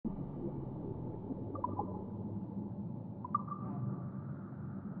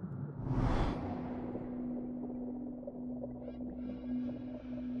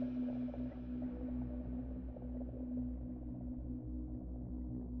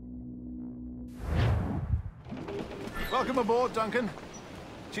Welcome aboard, Duncan.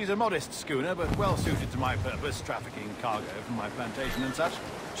 She's a modest schooner, but well suited to my purpose, trafficking cargo from my plantation and such.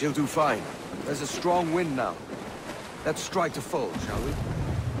 She'll do fine. There's a strong wind now. Let's strike to full, shall we?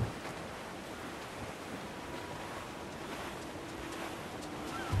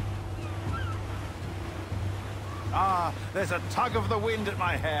 Ah, there's a tug of the wind at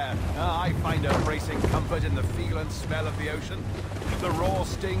my hair. I find a bracing comfort in the feel and smell of the ocean. The raw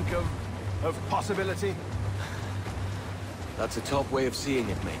stink of possibility. That's a top way of seeing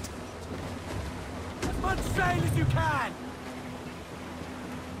it, mate. As much sail as you can!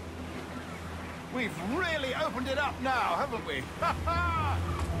 We've really opened it up now, haven't we? Ha ha!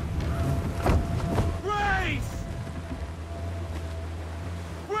 Brace!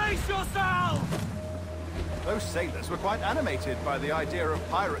 Brace yourselves! Those sailors were quite animated by the idea of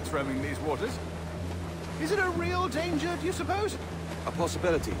pirates roaming these waters. Is it a real danger, do you suppose? A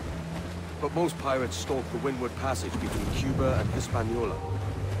possibility. But most pirates stalk the windward passage between Cuba and Hispaniola.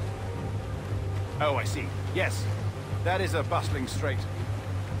 Oh, I see. Yes, that is a bustling strait.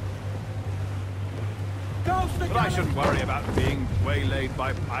 But I shouldn't worry about being waylaid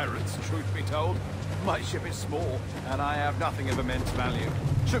by pirates, truth be told. My ship is small, and I have nothing of immense value.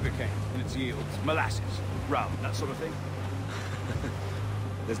 Sugarcane and its yields, molasses, rum, that sort of thing.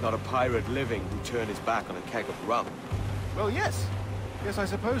 There's not a pirate living who turned his back on a keg of rum. Well, yes. Yes, I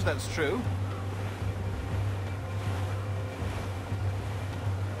suppose that's true.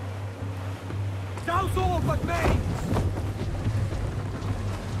 Douse all but mains!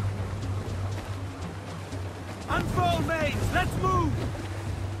 Unfurl mains, let's move!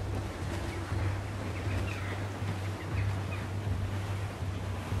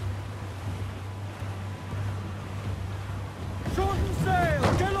 Shorten sail,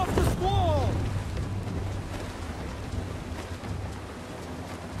 get off the squall!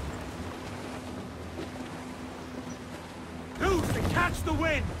 Loose and catch the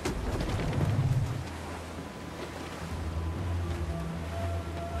wind!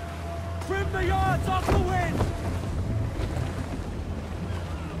 Trim the yards off the wind!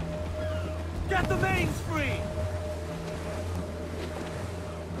 Get the mains free!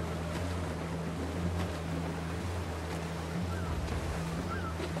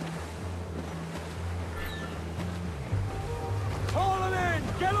 Haul them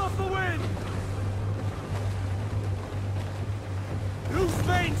in! Get off the wind! Loose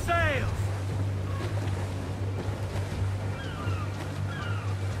main sails!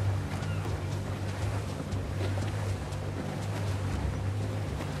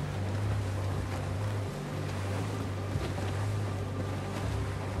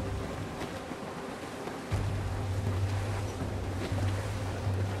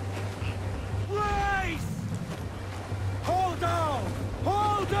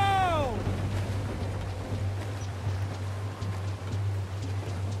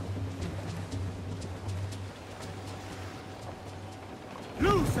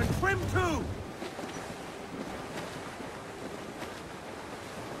 Loose and trim too!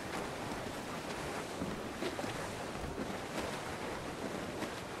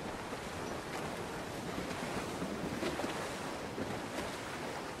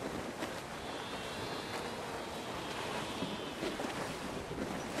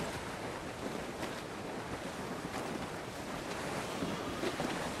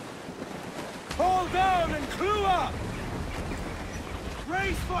 Haul down and clew up!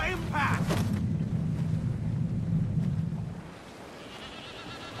 Brace for impact!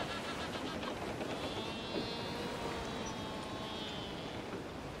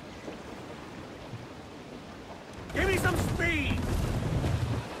 Give me some speed!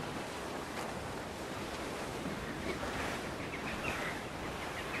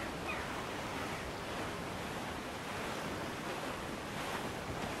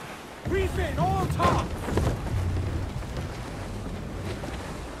 Reef in all tops!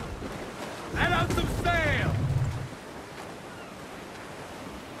 Let out some sail!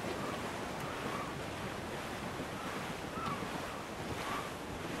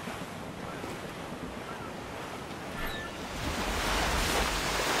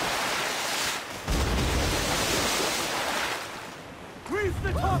 Reef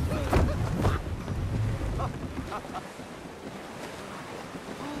the top!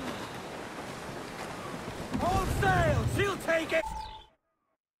 All sail! She'll take it!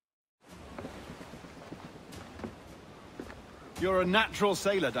 You're a natural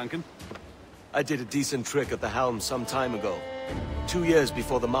sailor, Duncan. I did a decent trick at the helm some time ago. 2 years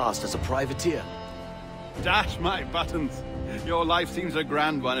before the mast as a privateer. Dash my buttons. Your life seems a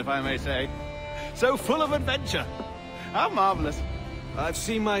grand one, if I may say. So full of adventure. How marvelous. I've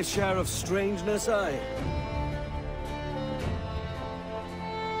seen my share of strangeness,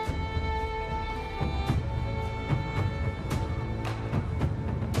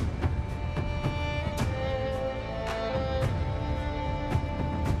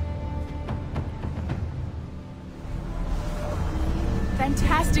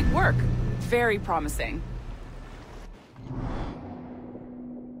 Fantastic work. Very promising.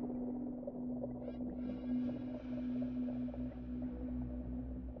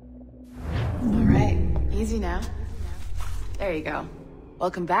 All right, easy now. There you go.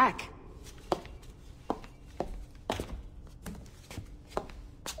 Welcome back.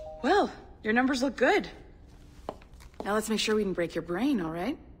 Well, your numbers look good. Now let's make sure we can break your brain, all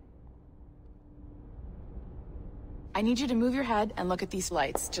right? I need you to move your head and look at these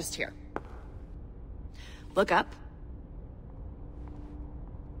lights just here. Look up.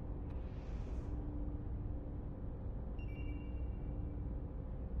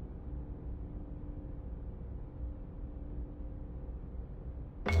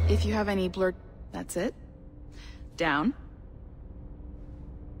 If you have any blurred... That's it. Down.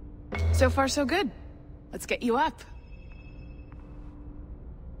 So far, so good. Let's get you up.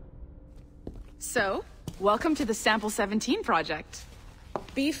 So, welcome to the Sample 17 project.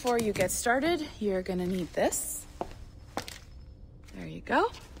 Before you get started, you're gonna need this. There you go.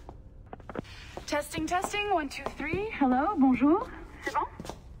 Testing, testing, 1, 2, 3. Hello, bonjour. C'est bon?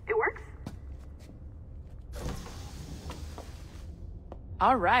 It works?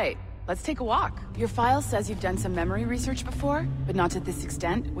 All right, let's take a walk. Your file says you've done some memory research before, but not to this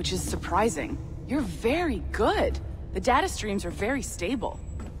extent, which is surprising. You're very good. The data streams are very stable.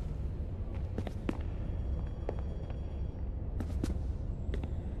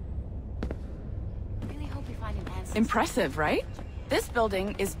 Impressive, right? This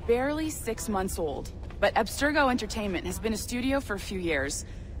building is barely 6 months old, but Abstergo Entertainment has been a studio for a few years,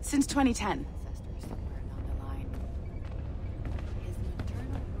 since 2010.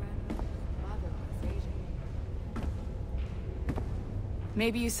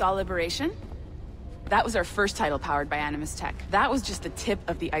 Maybe you saw Liberation? That was our first title powered by Animus Tech. That was just the tip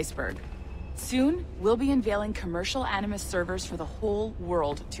of the iceberg. Soon, we'll be unveiling commercial Animus servers for the whole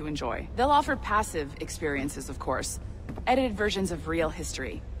world to enjoy. They'll offer passive experiences, of course. Edited versions of real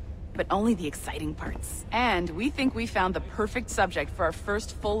history. But only the exciting parts. And we think we found the perfect subject for our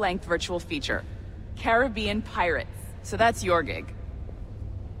first full-length virtual feature. Caribbean pirates. So that's your gig.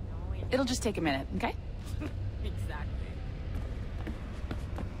 It'll just take a minute, okay? Exactly.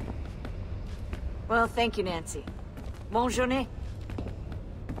 Well, thank you, Nancy. Bonne journée.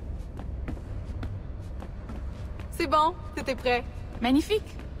 C'est bon, tout est prêt. Magnifique.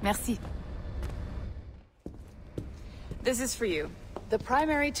 Merci. This is for you. The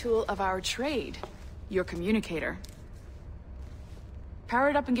primary tool of our trade. Your communicator. Power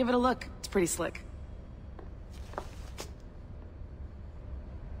it up and give it a look. It's pretty slick.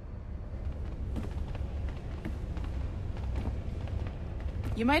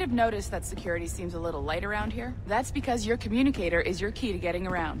 You might have noticed that security seems a little light around here. That's because your communicator is your key to getting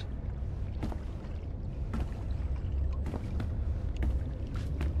around.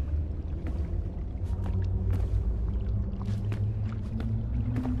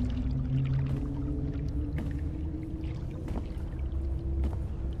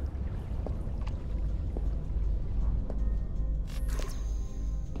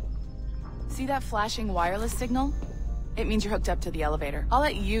 See that flashing wireless signal? It means you're hooked up to the elevator. I'll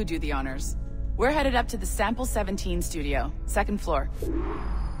let you do the honors. We're headed up to the Sample 17 studio, 2nd floor.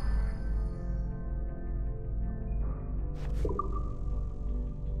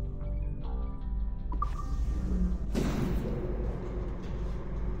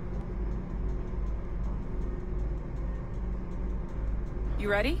 You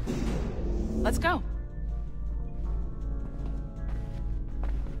ready? Let's go.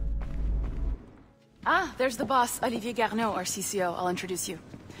 Ah, there's the boss, Olivier Garneau, our CCO. I'll introduce you.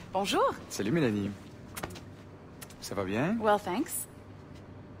 Bonjour. Salut Mélanie. Ça va bien? Well, thanks.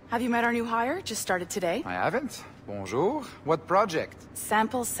 Have you met our new hire? Just started today. I haven't. Bonjour. What project?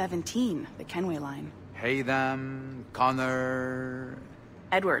 Sample 17, the Kenway line. Haytham, Connor...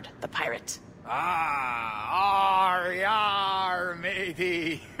 Edward, the pirate. Ah, yar,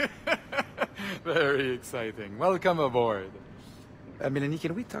 matey. Very exciting. Welcome aboard. Mélanie,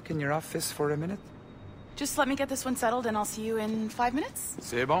 can we talk in your office for a minute? Just let me get this one settled and I'll see you in 5 minutes.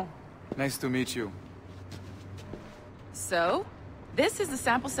 C'est bon. Nice to meet you. So, this is the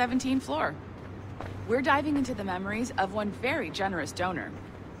Sample 17 floor. We're diving into the memories of one very generous donor,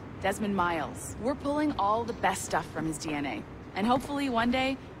 Desmond Miles. We're pulling all the best stuff from his DNA. And hopefully one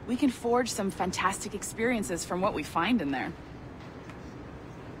day, we can forge some fantastic experiences from what we find in there.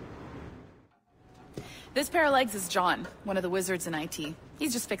 This pair of legs is John, one of the wizards in IT.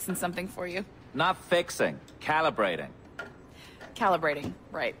 He's just fixing something for you. Not fixing, calibrating. Calibrating,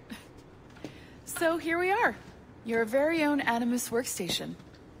 right. So here we are, your very own Animus workstation.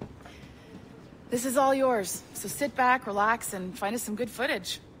 This is all yours, so sit back, relax, and find us some good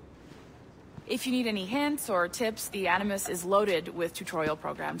footage. If you need any hints or tips, the Animus is loaded with tutorial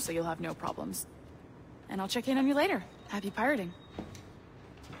programs, so you'll have no problems. And I'll check in on you later. Happy pirating.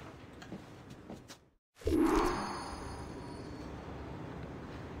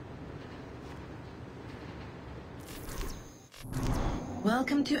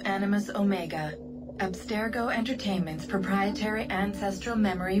 Welcome to Animus Omega, Abstergo Entertainment's proprietary ancestral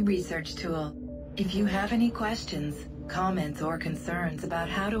memory research tool. If you have any questions, comments, or concerns about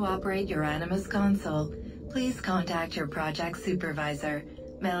how to operate your Animus console, please contact your project supervisor,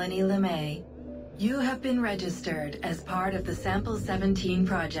 Melanie LeMay. You have been registered as part of the Sample 17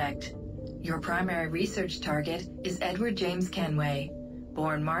 project. Your primary research target is Edward James Kenway,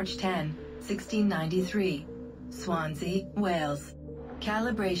 born March 10, 1693, Swansea, Wales.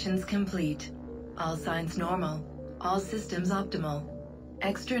 Calibrations complete. All signs normal. All systems optimal.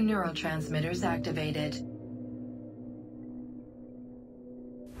 Extra neurotransmitters activated.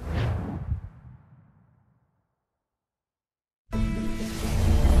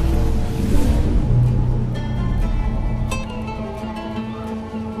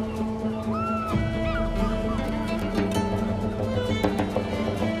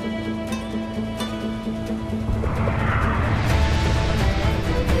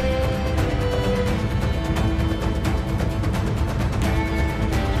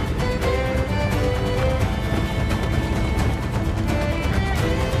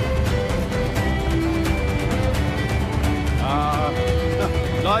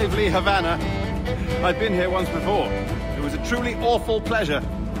 Lively Havana. I've been here once before. It was a truly awful pleasure.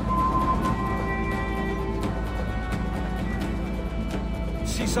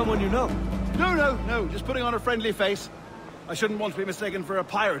 See someone you know? No, just putting on a friendly face. I shouldn't want to be mistaken for a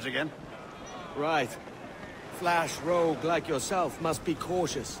pirate again. Right. Flash rogue like yourself must be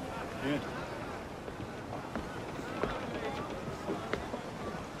cautious. Yeah.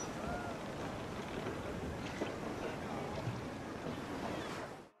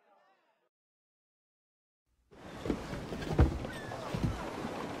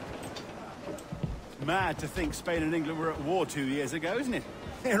 Mad to think Spain and England were at war 2 years ago, isn't it?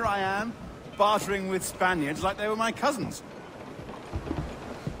 Here I am, bartering with Spaniards like they were my cousins.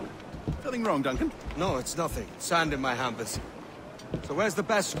 Nothing wrong, Duncan? No, it's nothing. Sand in my hampers. So where's the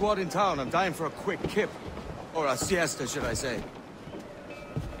best squad in town? I'm dying for a quick kip. Or a siesta, should I say.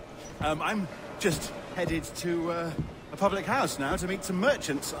 I'm just headed to a public house now to meet some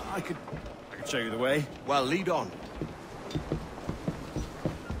merchants. I could show you the way. Well, lead on.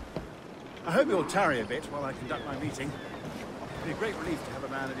 I hope you'll tarry a bit while I conduct my meeting. It'd be a great relief to have a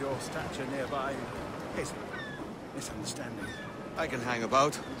man of your stature nearby in case of misunderstanding. I can hang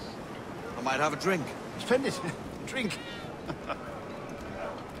about. I might have a drink. Splendid. Drink.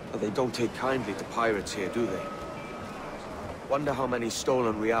 But they don't take kindly to pirates here, do they? Wonder how many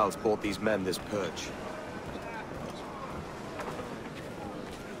stolen reals bought these men this purge.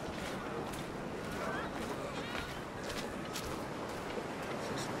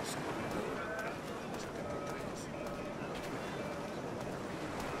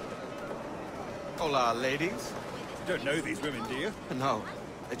 Hola, ladies. You don't know these women, do you? No.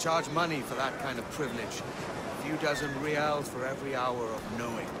 They charge money for that kind of privilege. A few dozen reals for every hour of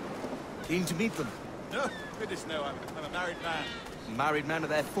knowing. Keen to meet them? No, goodness no, I'm a married man. Married man of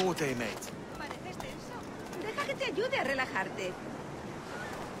their forte, mate. Pareces tenso. Deja que te ayude a relajarte.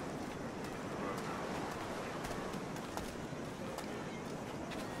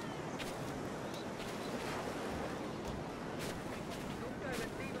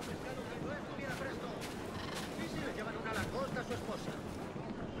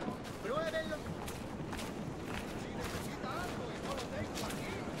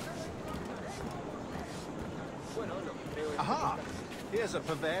 Aha! Here's a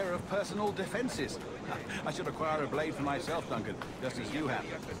purveyor of personal defenses. I should acquire a blade for myself, Duncan, just as you have.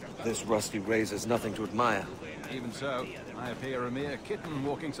 This rusty razor's nothing to admire. Even so, I appear a mere kitten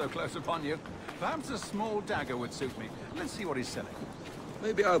walking so close upon you. Perhaps a small dagger would suit me. Let's see what he's selling.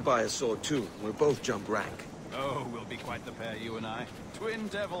 Maybe I'll buy a sword too. We'll both jump rank. Oh, we'll be quite the pair, you and I. Twin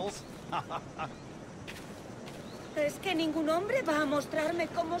devils. ¿Es que ningún hombre va a mostrarme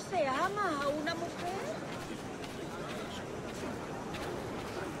cómo se ama a una mujer?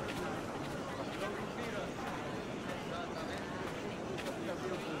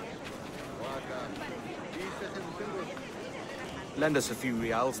 Lend us a few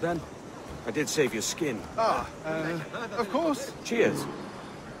reals, then. I did save your skin. Of course. Cheers.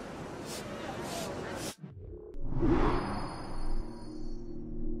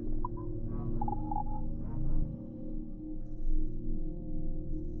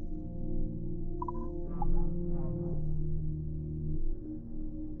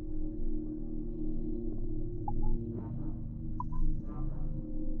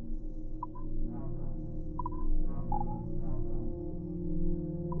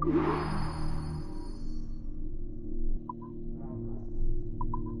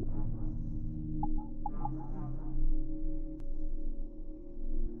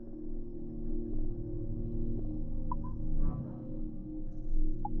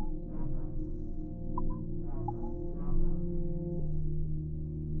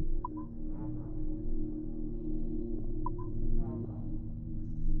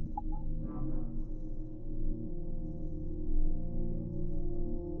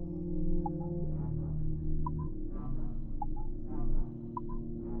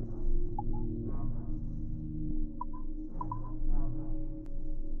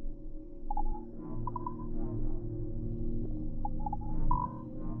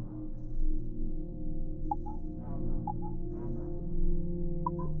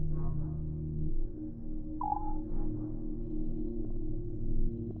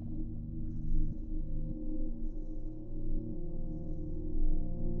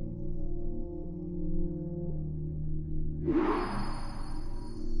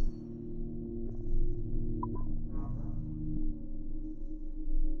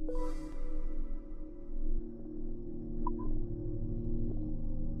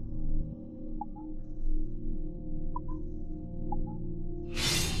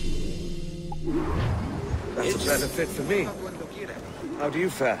 That's a better fit for me. How do you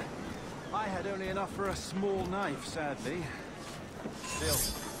fare? I had only enough for a small knife, sadly. Still,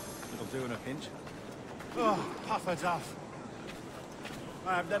 it'll do in a pinch. Oh, puffer duff.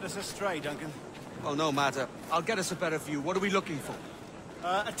 I have led us astray, Duncan. Oh, no matter. I'll get us a better view. What are we looking for?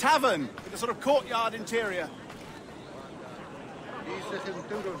 A tavern with a sort of courtyard interior.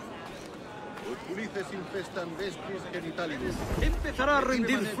 Empezará a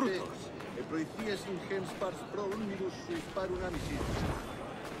rendir frutos.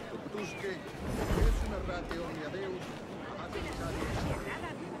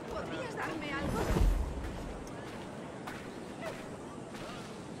 ¿Podrías darme algo?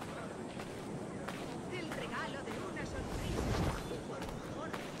 El regalo de una sonrisa. Por favor,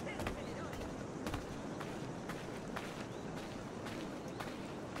 ser generoso.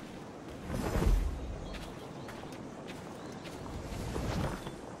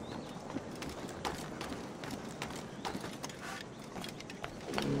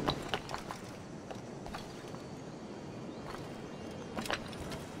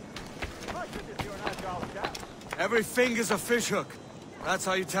 Every finger's a fishhook. That's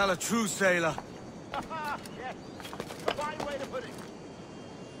how you tell a true sailor. Yes, a fine way to put it.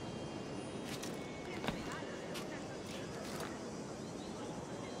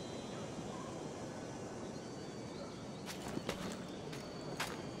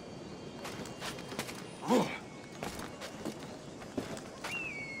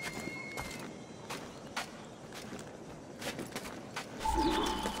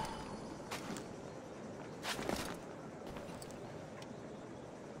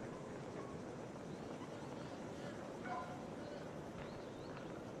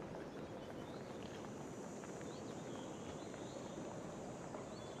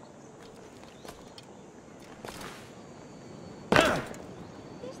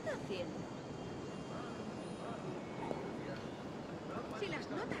 Si las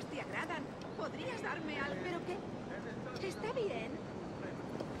notas te agradan, ¿podrías darme algo? ¿Pero qué? ¿Está bien?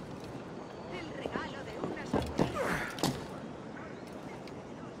 El regalo de una sonrisa.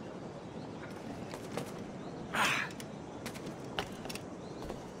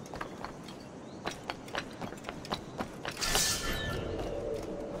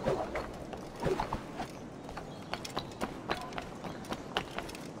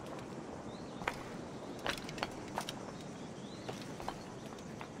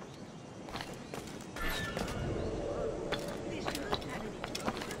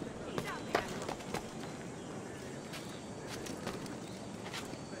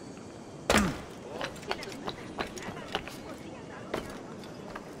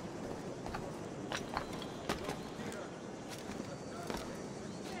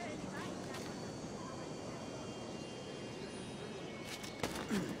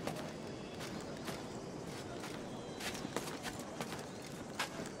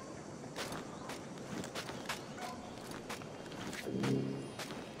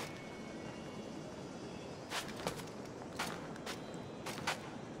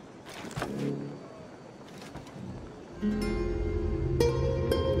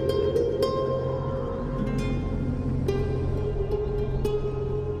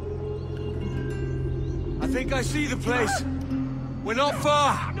 I think I see the place. We're not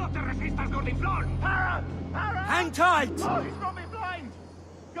far. No te resistas, Gordiflón! Para! Para! Hang tight! Oh, he's got me blind!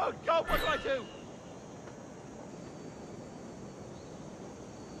 Good God, what do I do?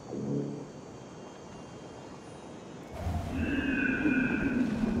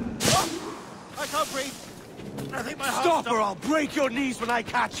 think my Stop or I'll break your knees when I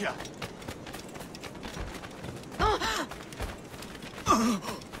catch you!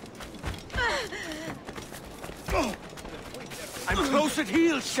 I'm close at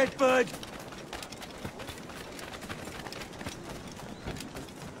heel, shitbird!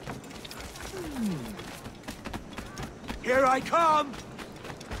 Here I come!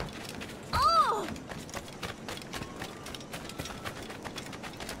 Oh!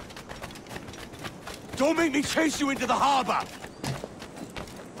 Don't make me chase you into the harbor!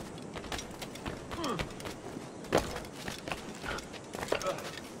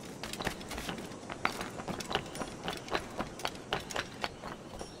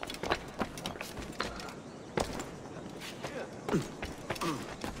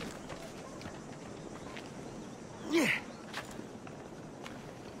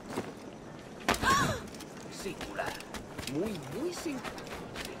 Singular. Muy, muy singular.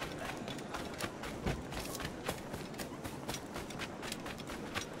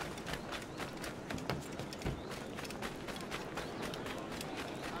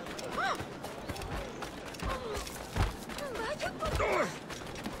 Vaya por Dios.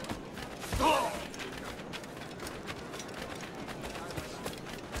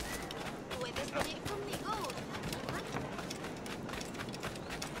 ¿Puedes venir conmigo?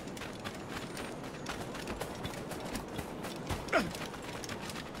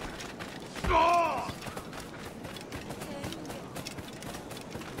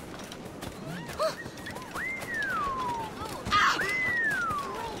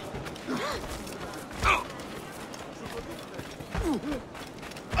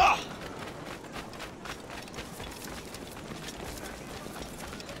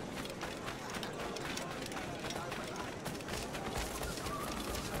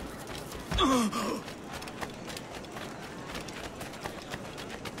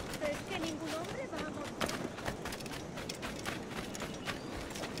 Es que ningún hombre va a morir.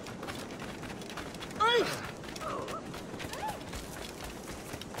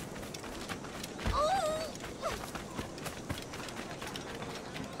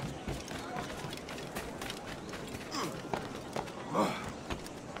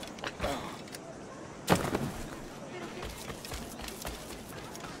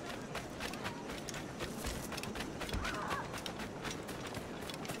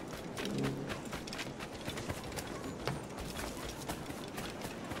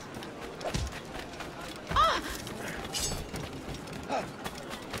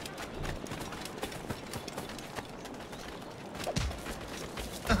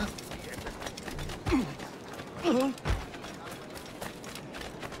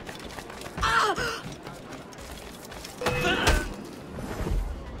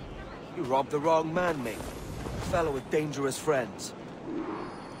 You robbed the wrong man, mate. A fellow with dangerous friends.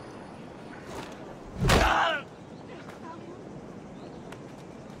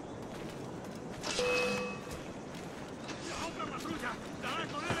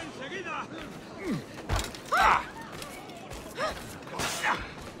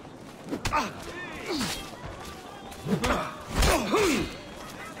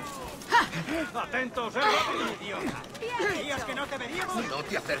 ¡Atentos, idiota! ¿Creías que no te veríamos? No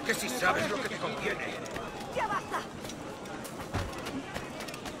te acerques si sabes lo que te conviene. ¡Ya basta!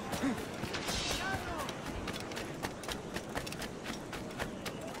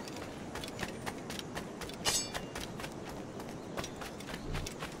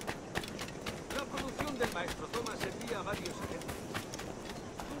 La producción del maestro Thomas envía a varios agentes.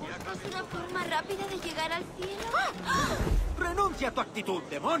 ¿Buscas una forma rápida de llegar al cielo? ¡Renuncia a tu actitud,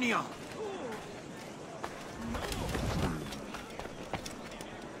 demonio!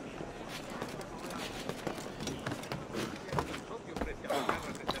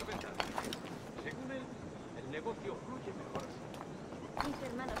 Mis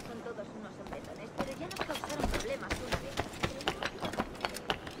hermanos son todos unos hombetones, pero ya nos causaron problemas una vez.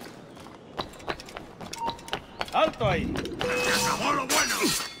 ¡Alto ahí! ¡Se acabó lo bueno!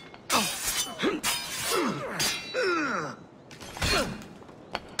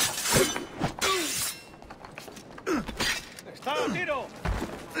 ¡Está a tiro!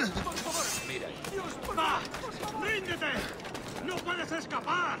 Mira, ¡Dios, va! ¡Ríndete! ¡No puedes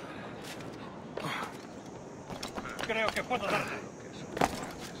escapar! Creo que puedo darle.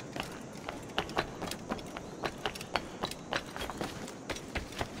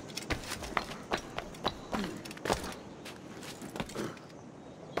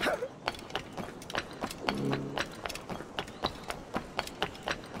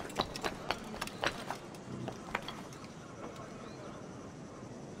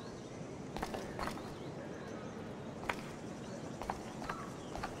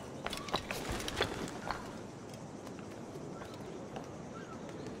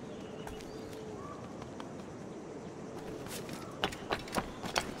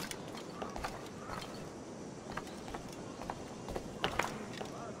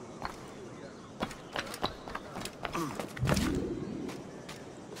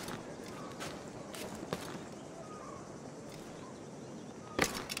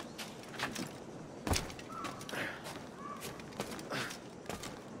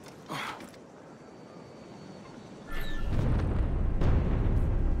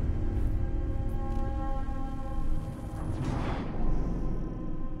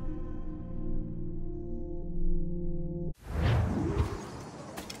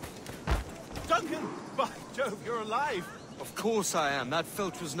 hope you're alive. Of course I am. That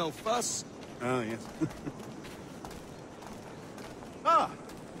filch was no fuss. Oh, yes. Ah,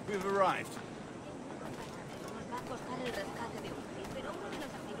 we've arrived.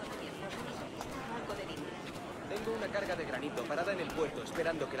 Tengo una carga de granito parada en el puerto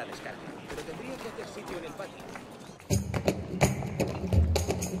esperando que la descargue, pero tendría que hacer sitio en el patio.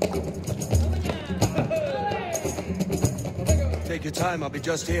 Take your time, I'll be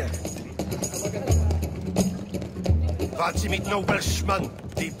just here. Fancy meeting no Welshman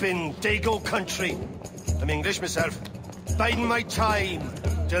deep in Dago country. I'm English myself. Biding my time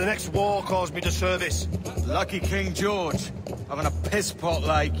till the next war calls me to service. Lucky King George, having a piss pot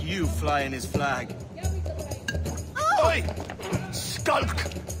like you flying his flag. Oi! Skulk!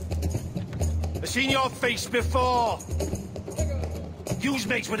 I've seen your face before. You's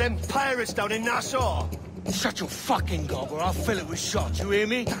mates with them pirates down in Nassau. Shut your fucking gob or I'll fill it with shot, you hear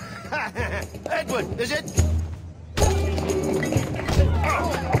me? Edward, is it?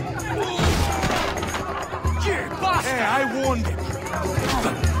 You bastard! Hey, I warned him.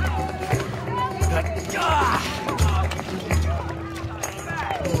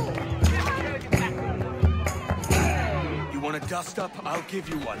 You want a dust up? I'll give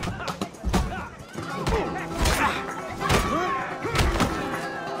you one.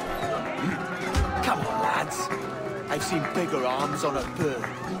 Come on, lads. I've seen bigger arms on a bird.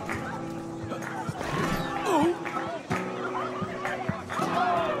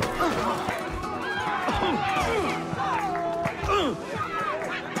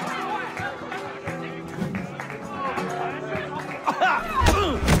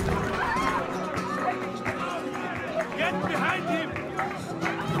 Get behind him!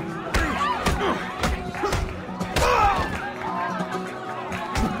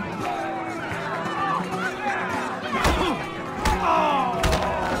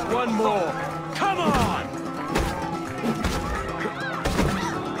 One more. Come on!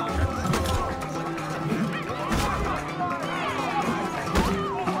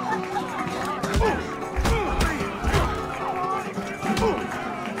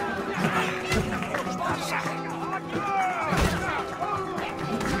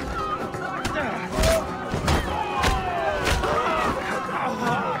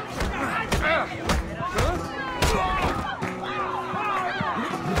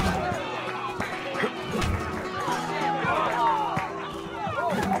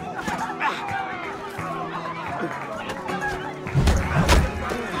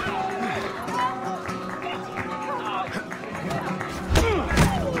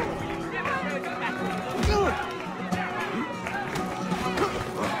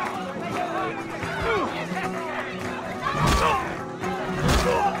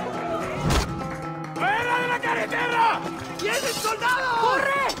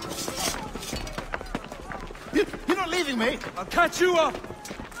 You're not leaving me! I'll catch you up!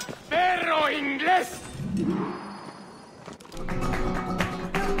 ¡Perro inglés!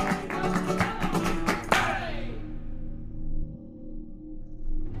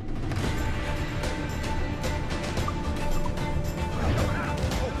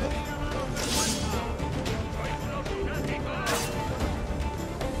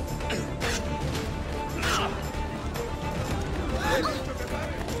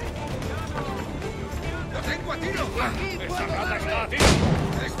 ¡Lo tengo a tiro! ¡Esa rata está a tiro!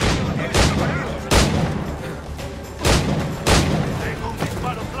 Tengo un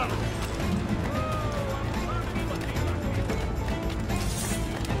disparo claro.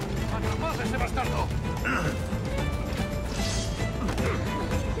 ¡Atrapad a ese bastardo!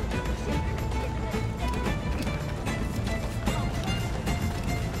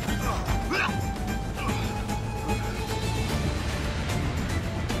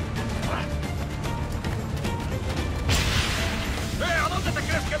 ¿A dónde te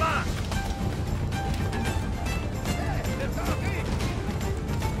crees que vas?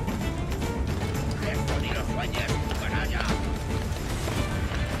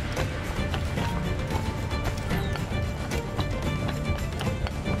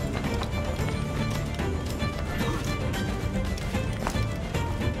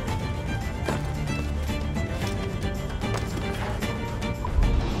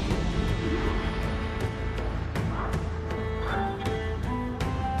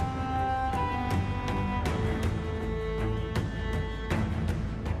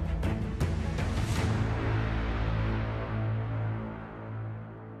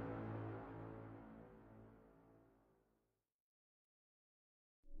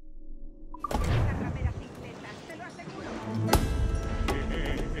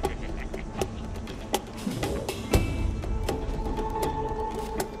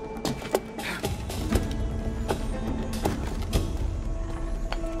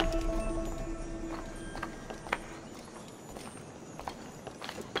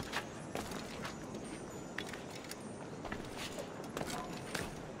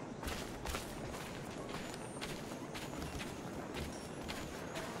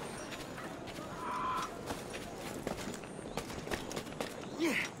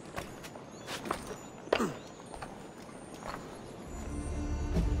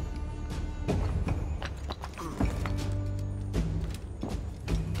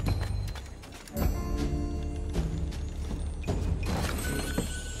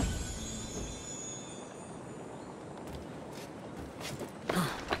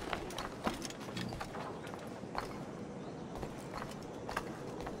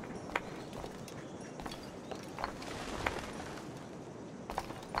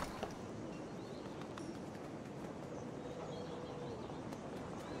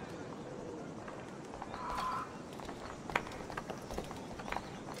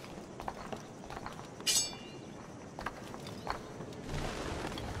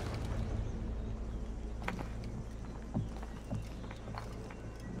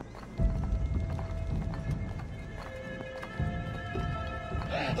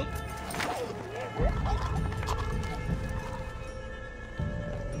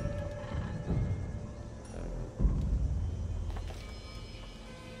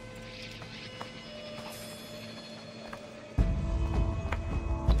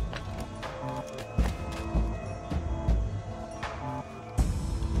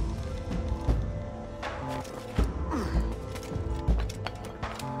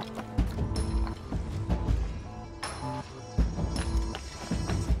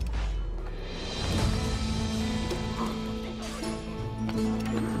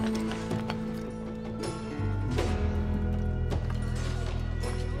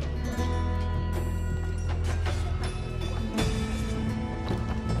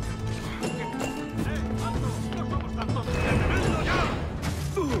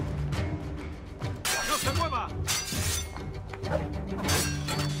 ¡No se mueva!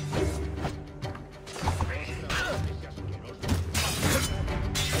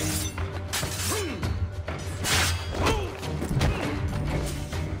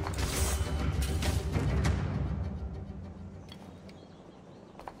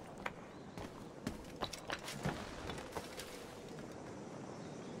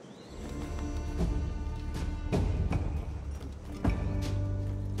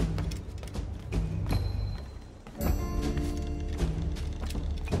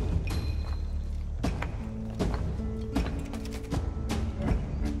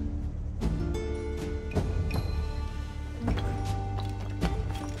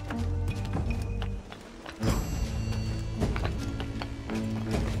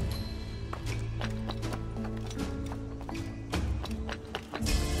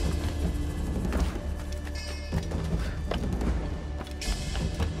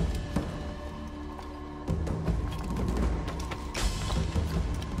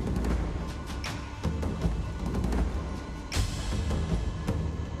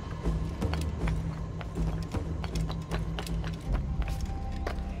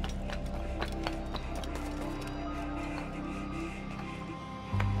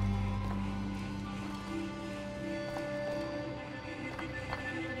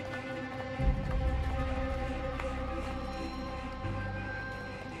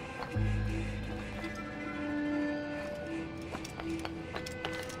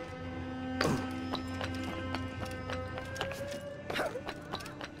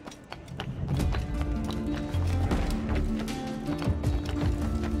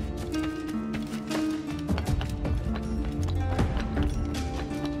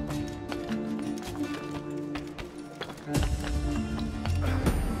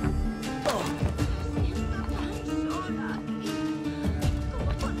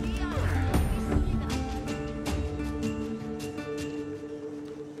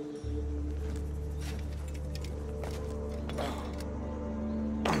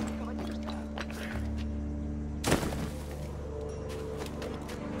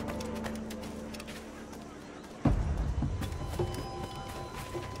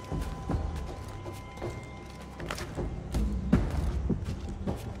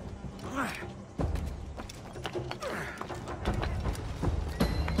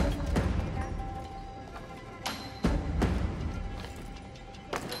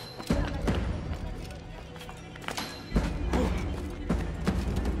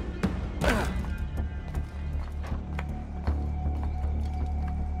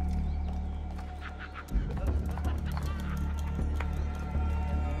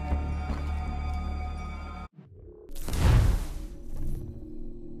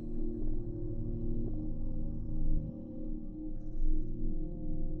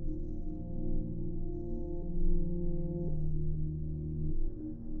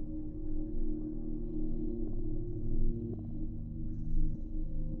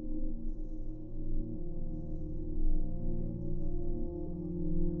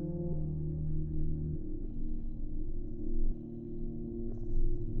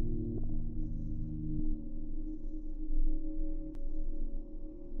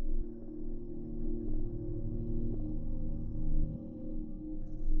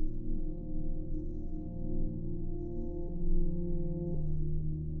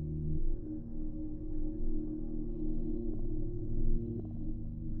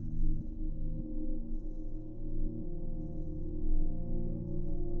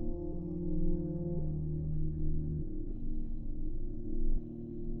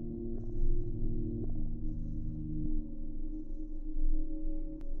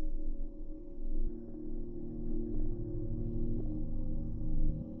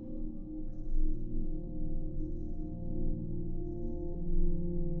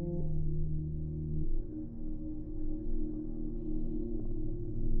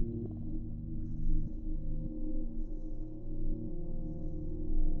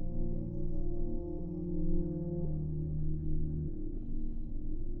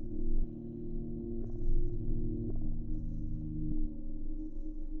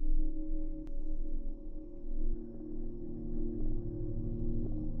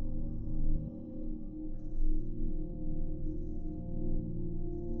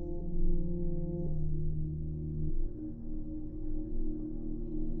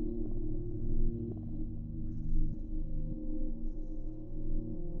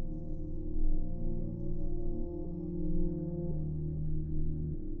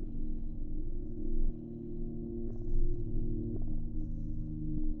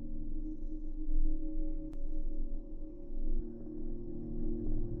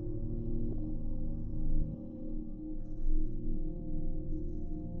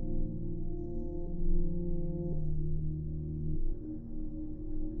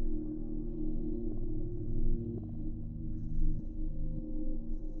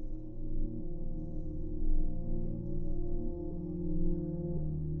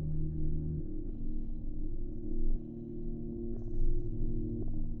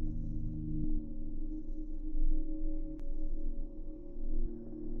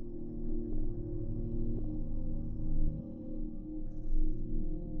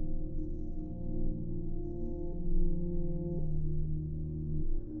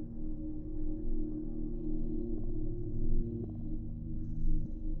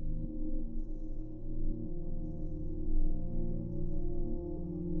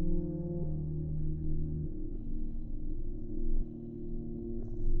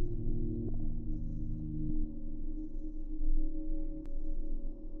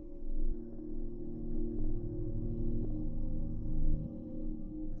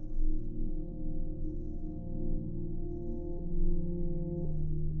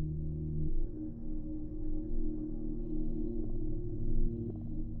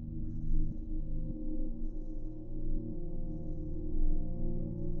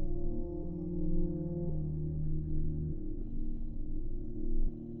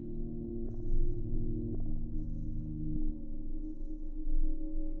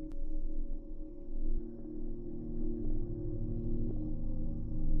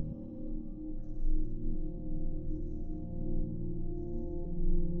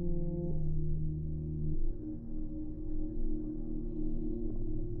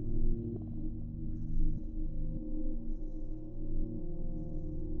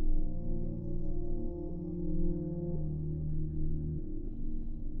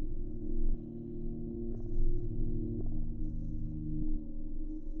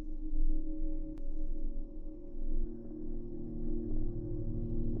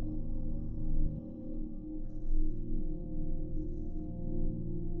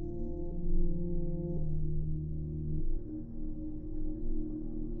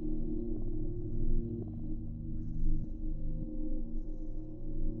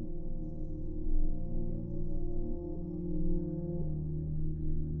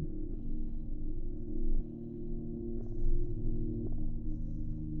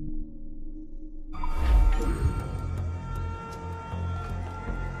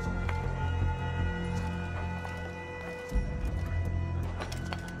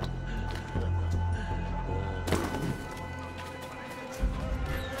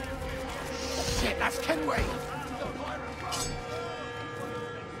 that's Kenway!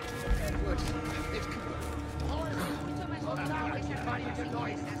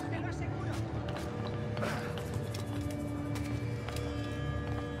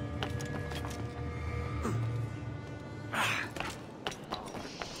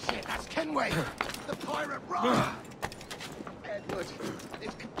 Shit, that's Kenway! The pirate, run! Edward,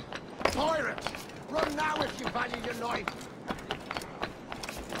 it's pirates! Run now if you value your life!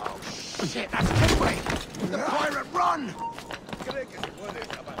 Oh shit, that's Kenway! The pirate, run!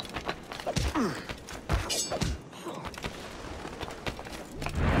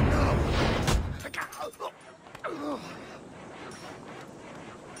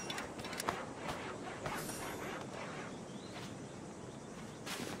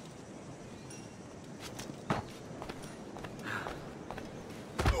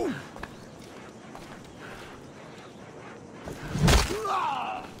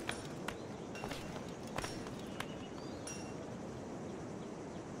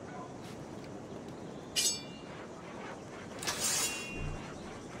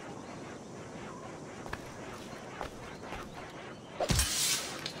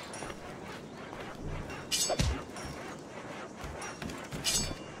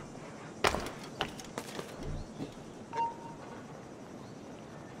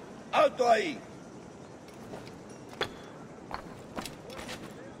 ¡Alto ahí!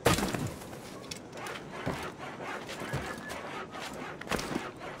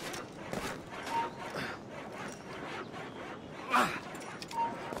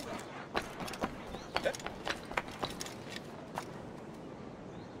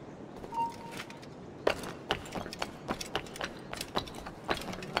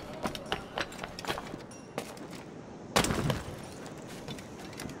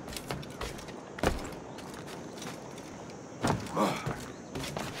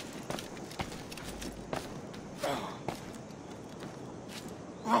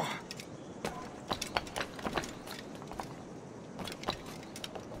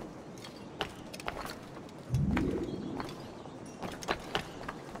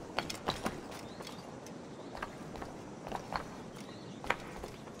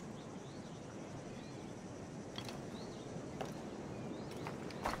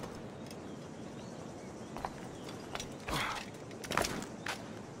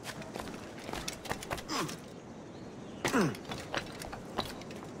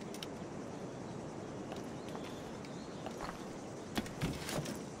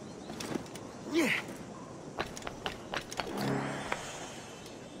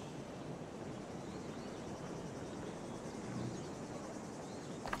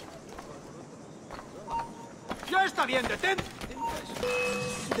 ¡Ya está bien, detente!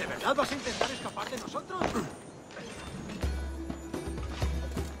 ¿De verdad vas a intentar escapar de nosotros?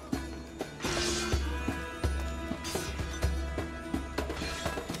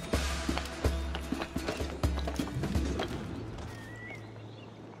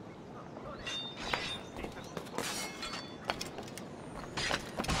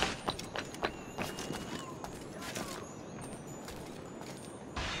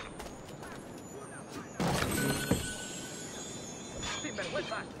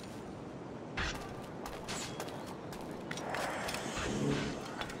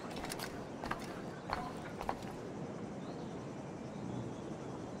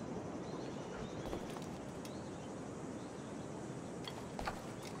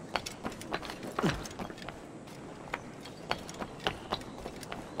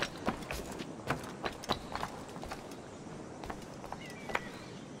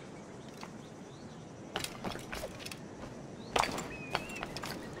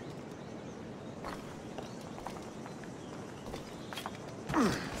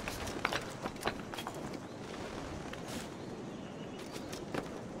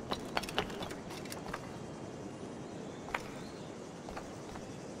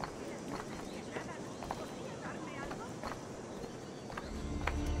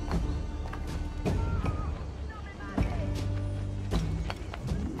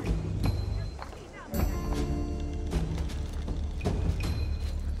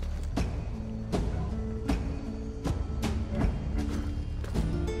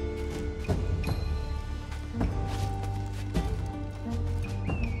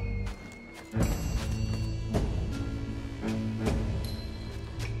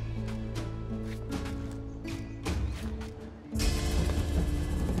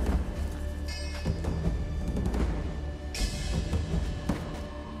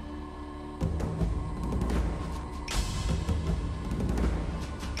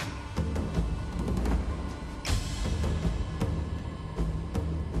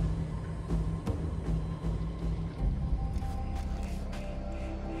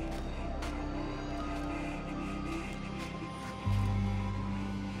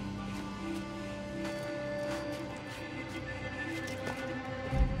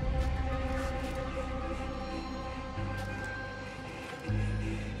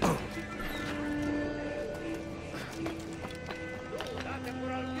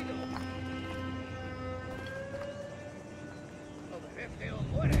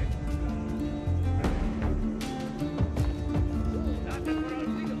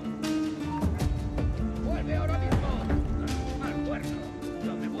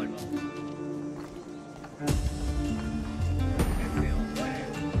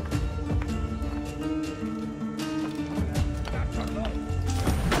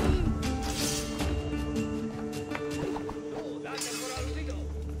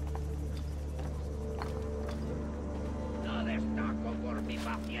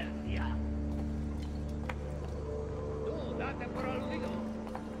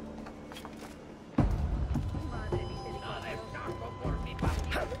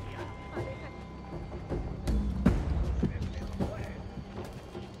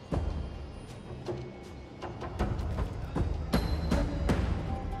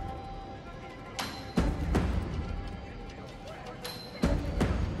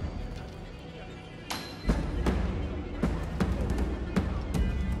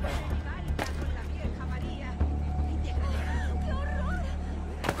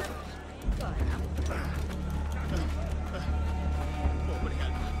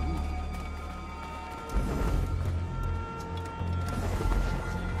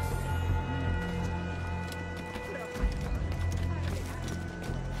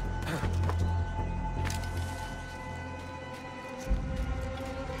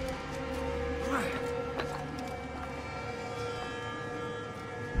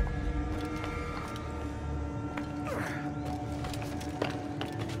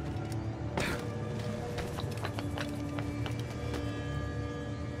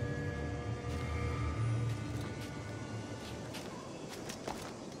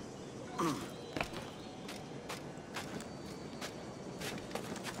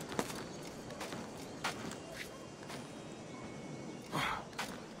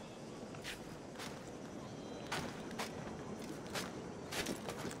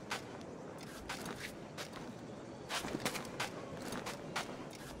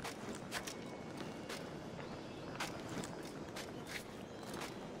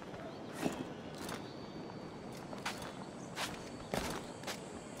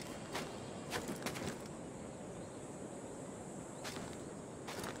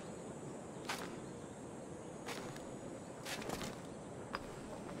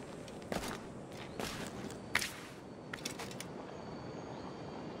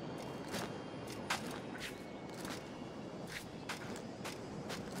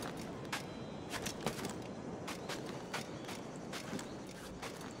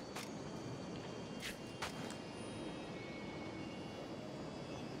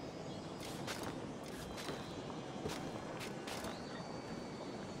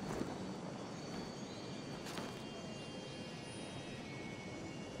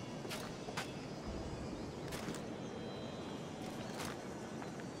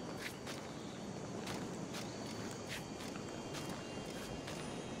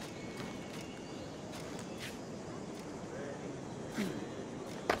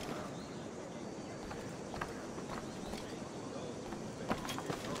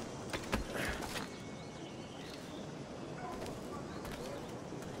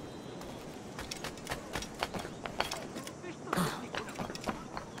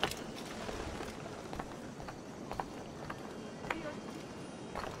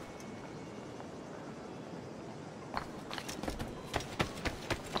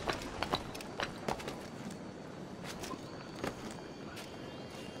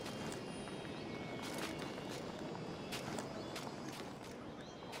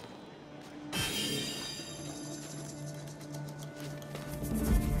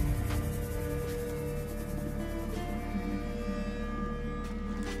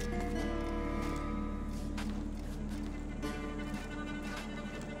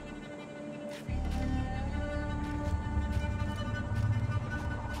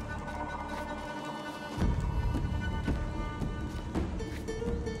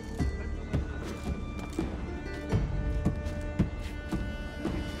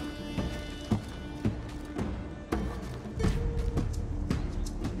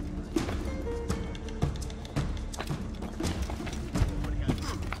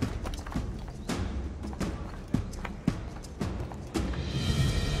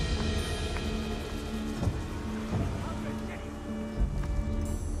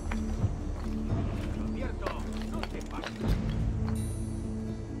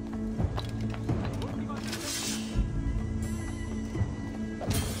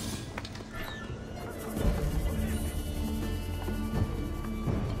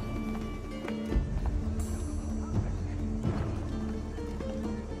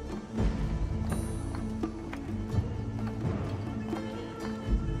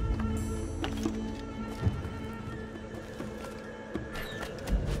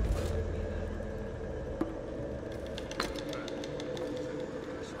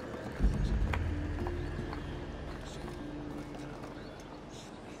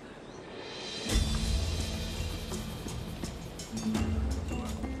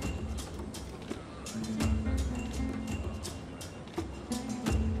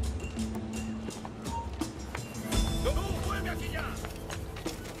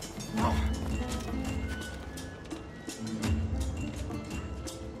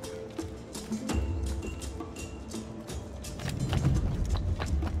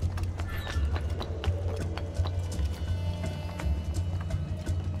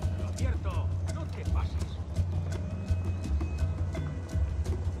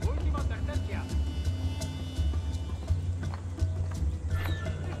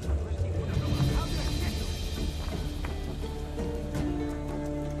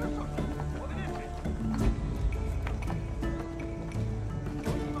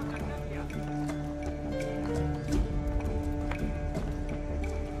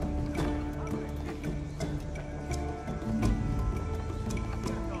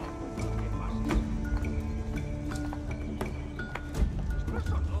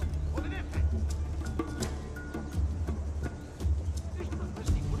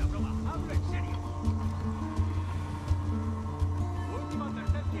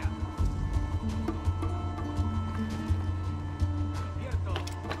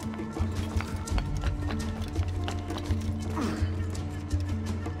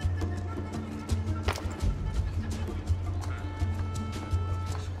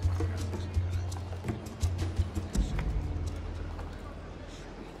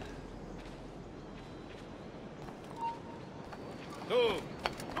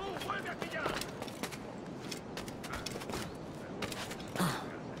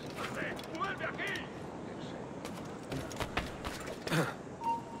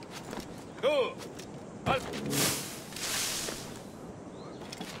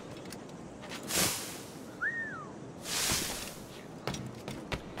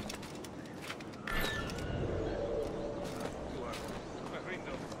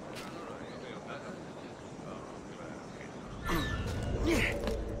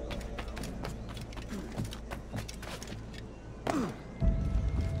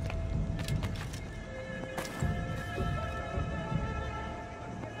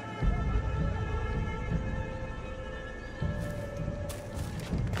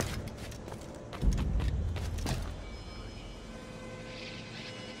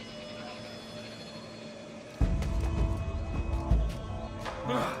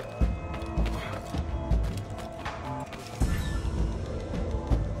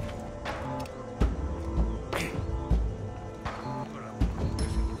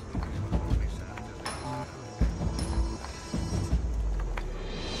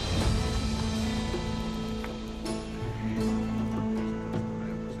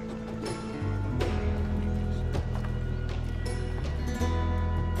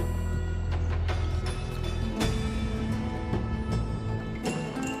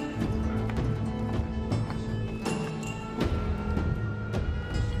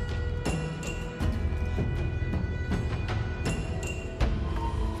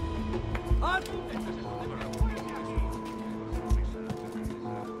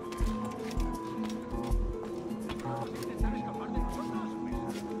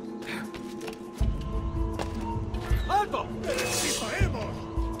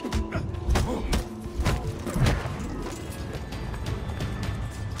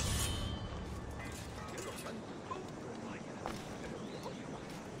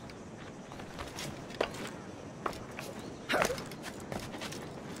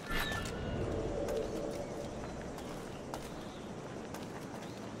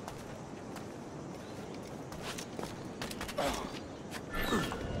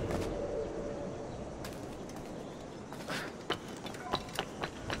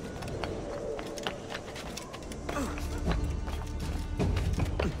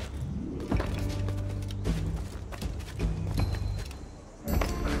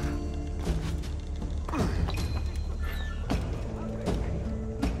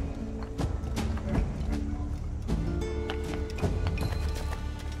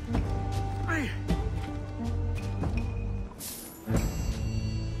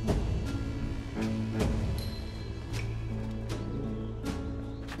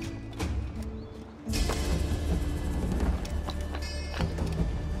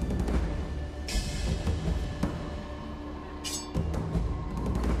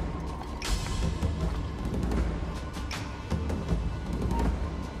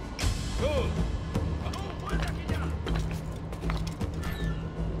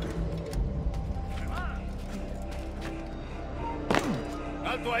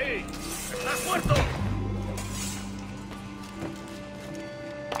 tú ahí! ¡Estás muerto!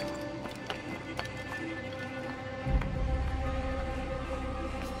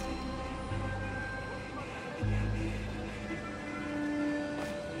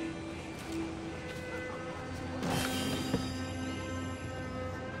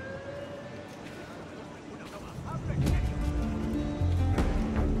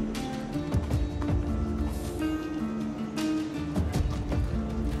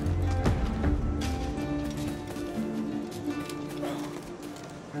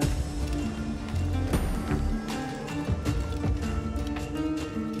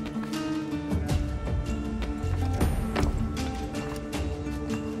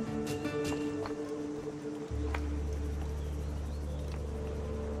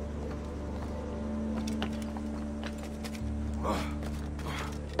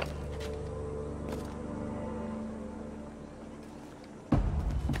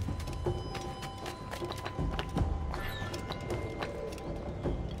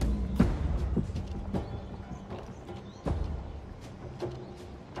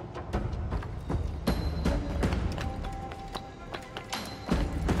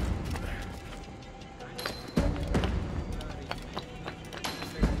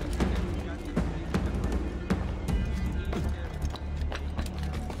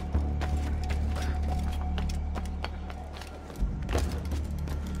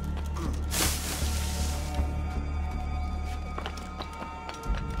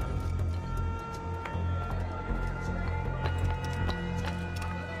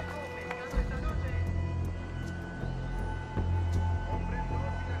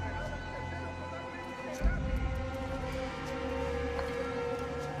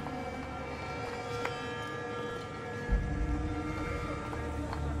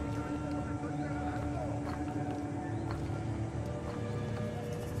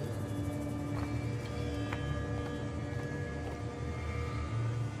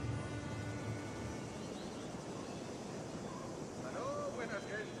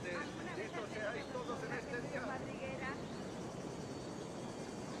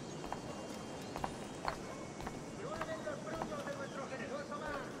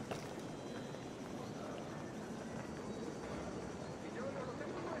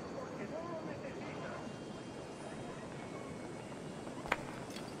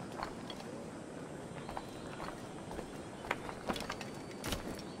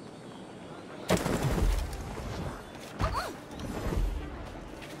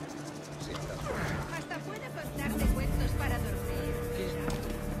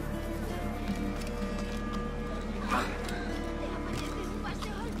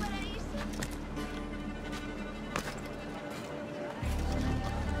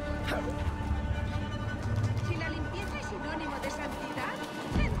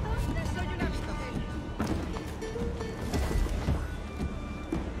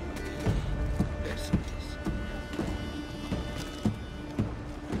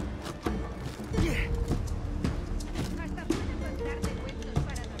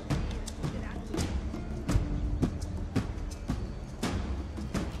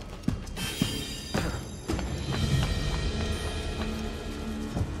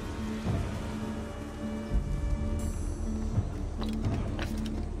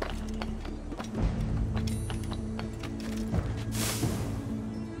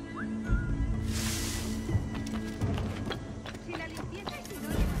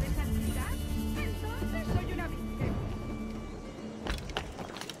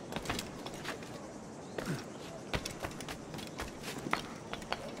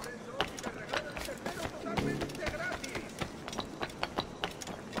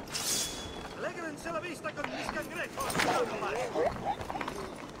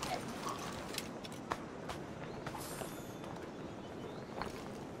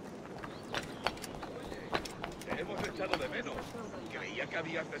 que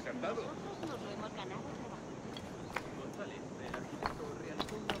habías desertado. Nos lo hemos ganado trabajando. González, el arquitecto,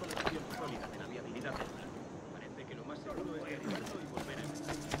 realizó una valoración sólida de la viabilidad del plan. Parece que lo más seguro es derribarlo y volver a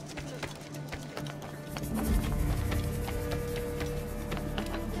empezar.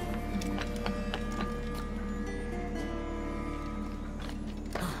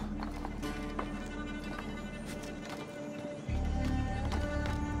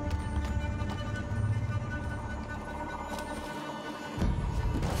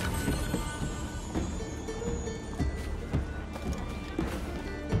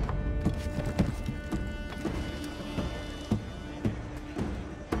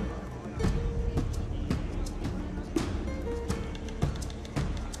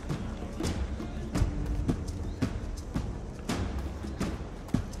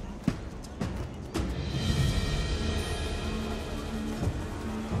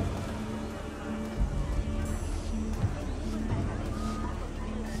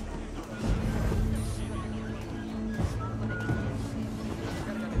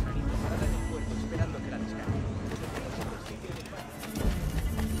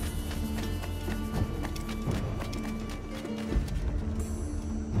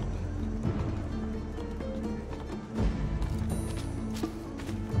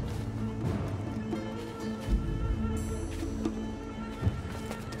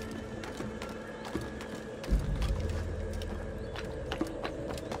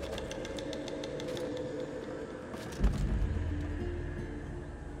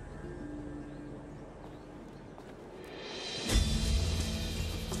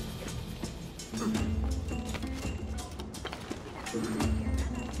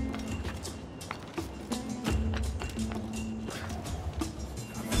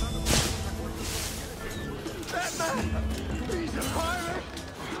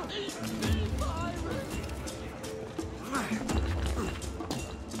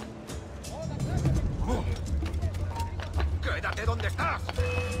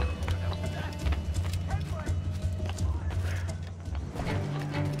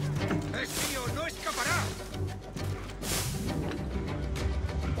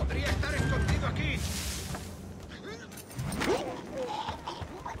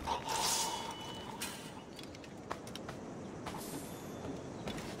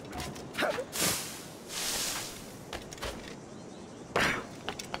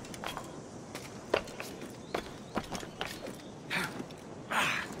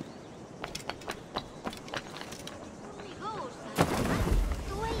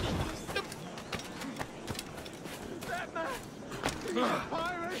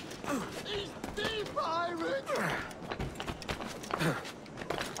 pirate! He's the pirate!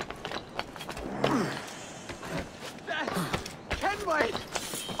 Kenway!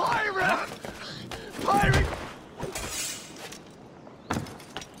 Pirate! Pirate!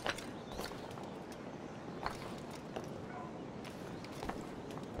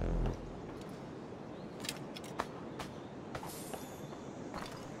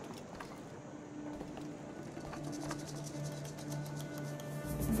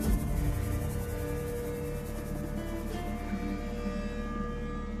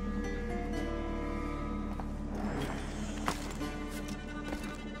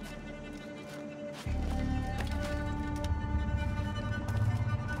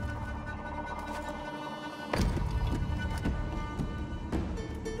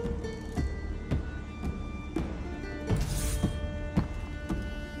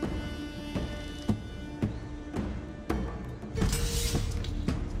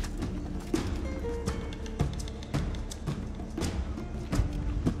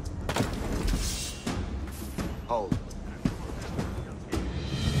 Hold.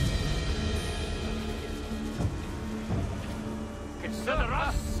 Consider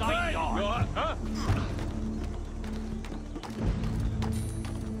us signed on. Huh?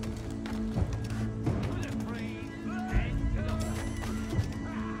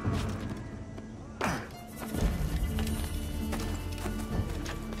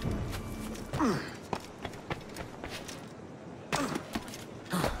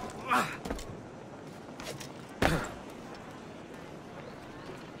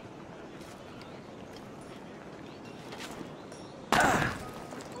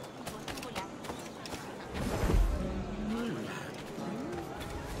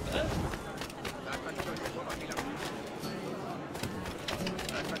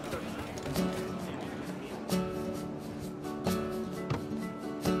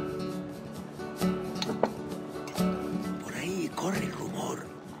 Por ahí corre el rumor.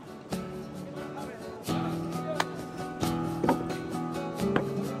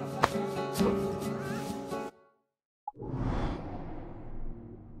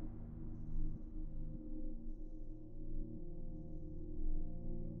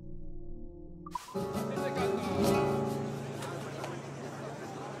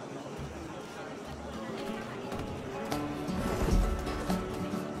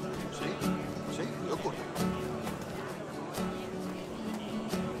 Sí, ¿qué ocurre?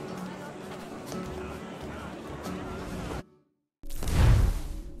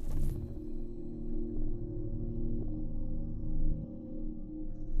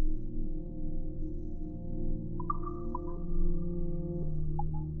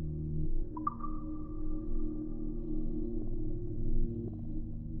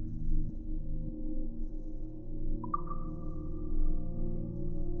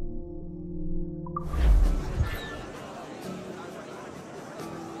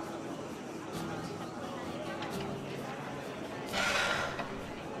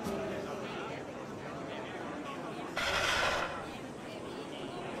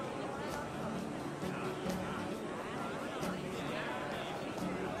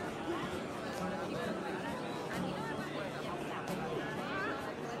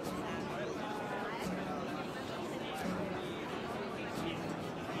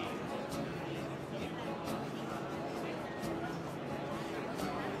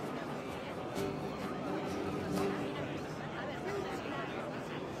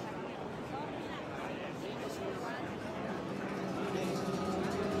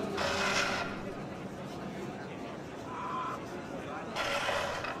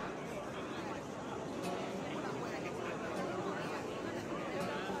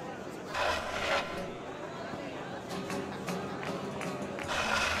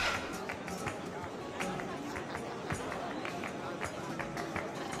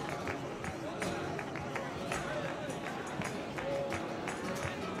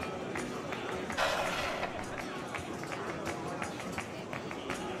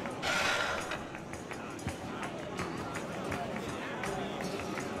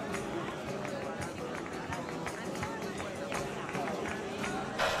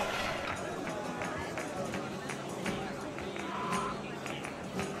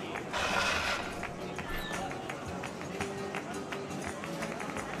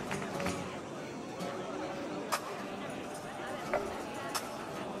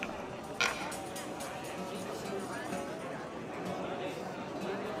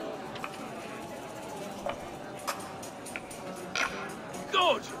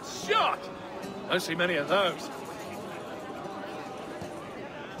 Good shot! Don't see many of those.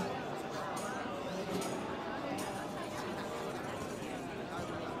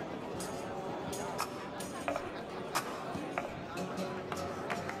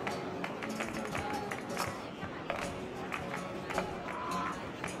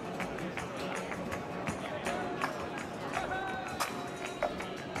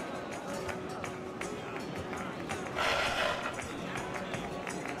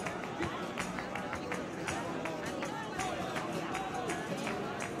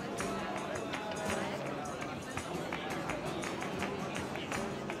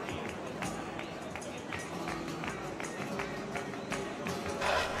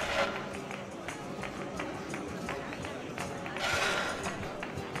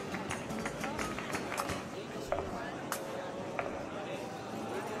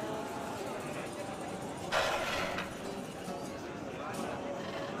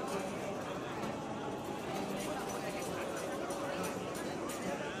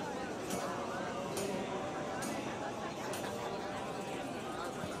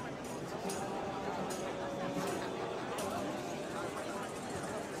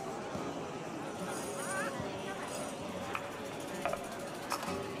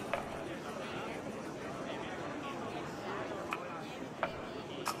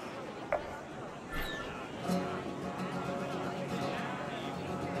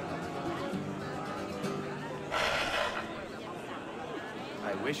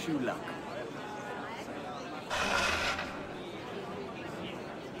 I wish you luck.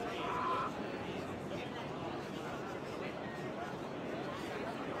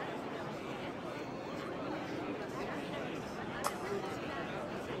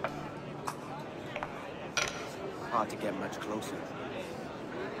 Hard to get much closer.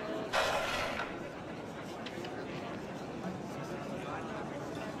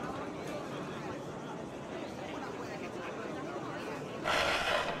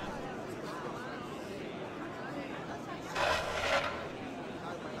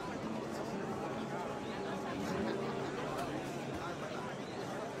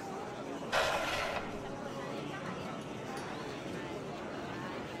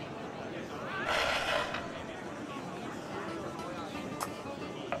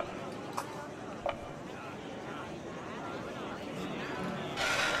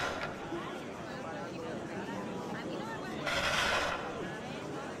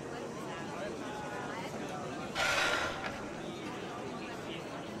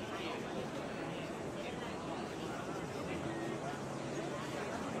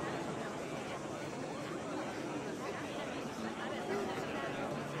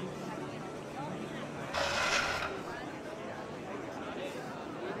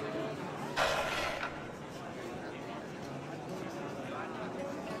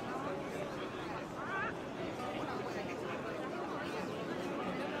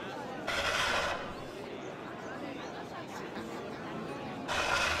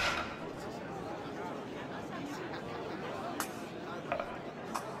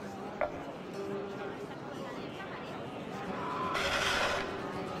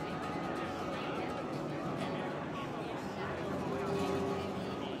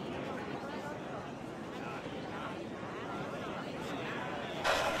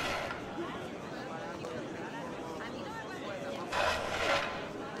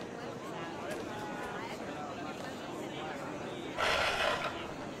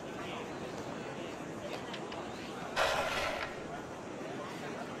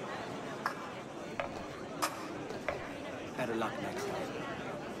 Better luck next time.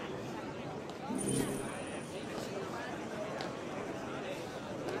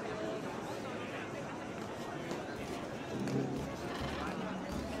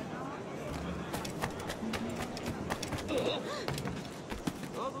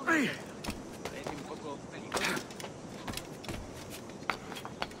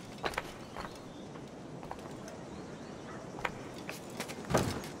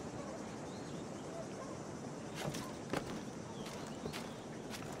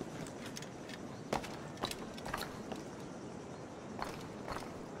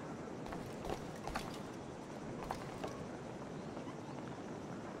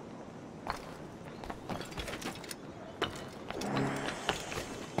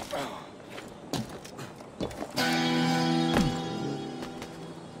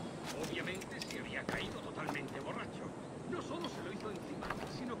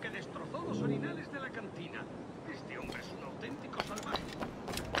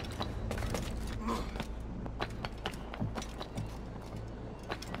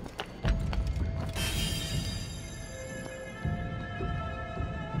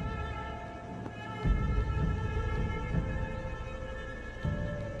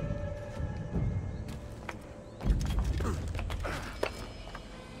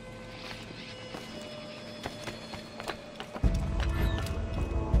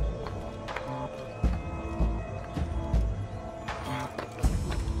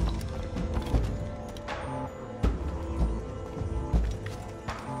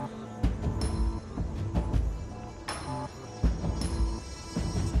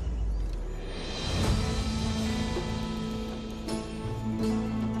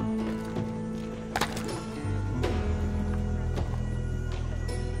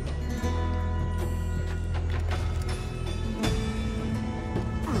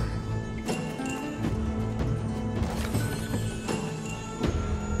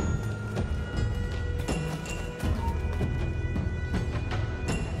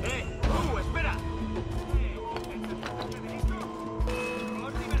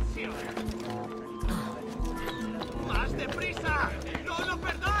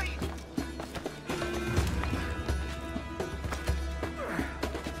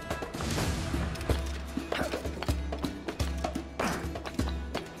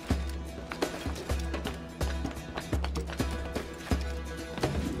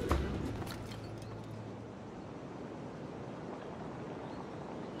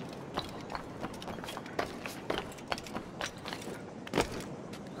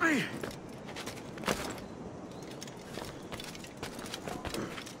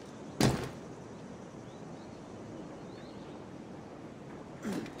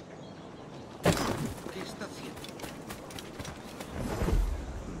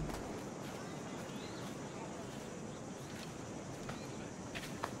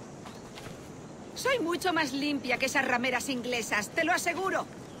 Soy mucho más limpia que esas rameras inglesas, te lo aseguro.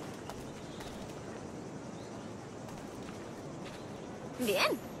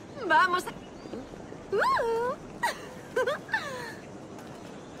 Bien, vamos a...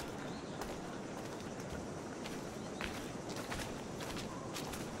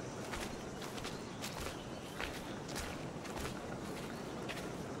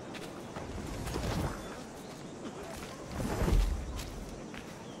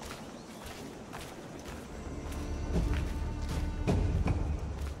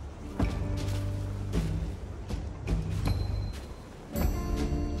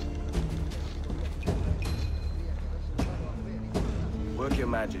 Work your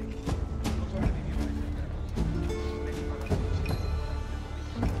magic.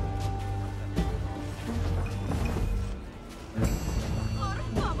 Por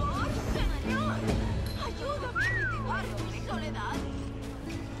favor, señor. Ayúdame a mitigar mi soledad.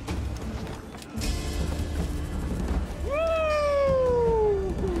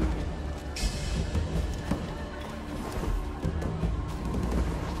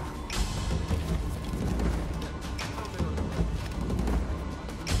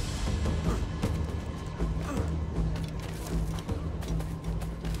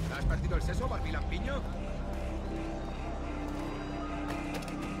 ¿Has partido el seso, barbilampiño?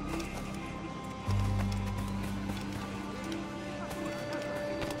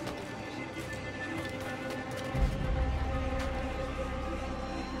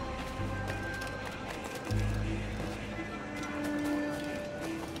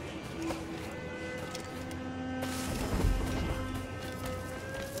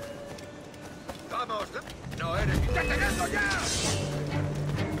 ¡Vamos! ¡No eres... ¡Detenedlo ya!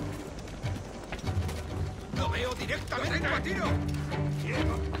 ¡Lo veo directamente a tiro!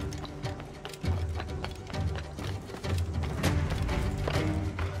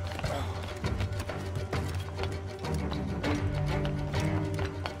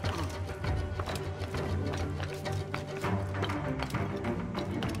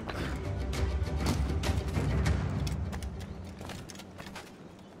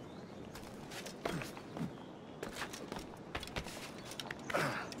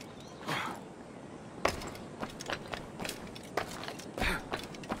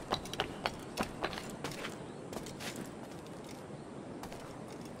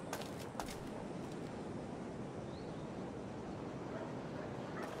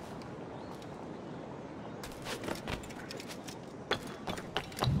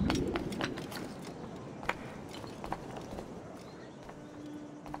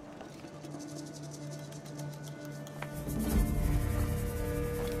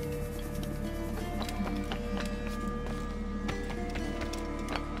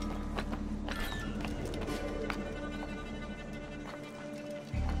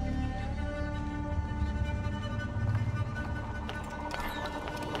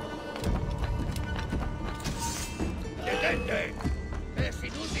 ¡Detente! ¡Es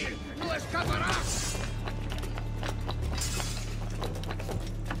inútil! ¡No escaparás!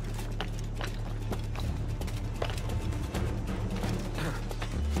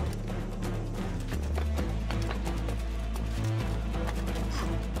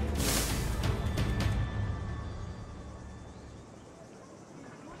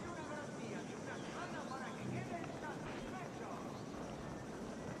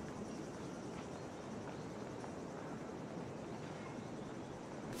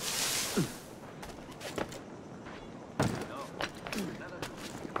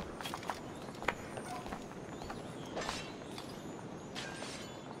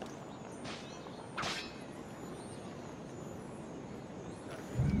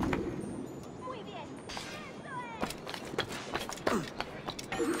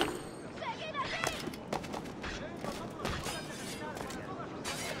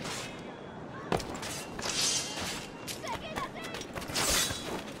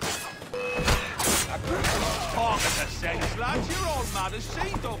 Sense, lads, you're all mad as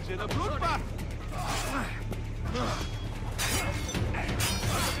sea dogs in a bloodbath.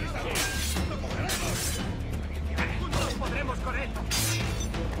 ¡Juntos podremos con él!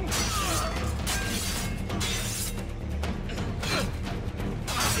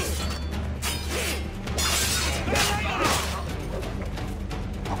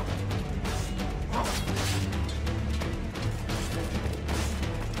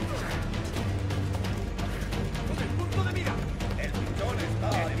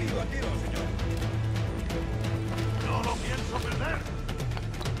 No lo pienso perder.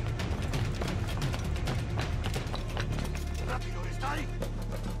 ¡Rápido, está ahí!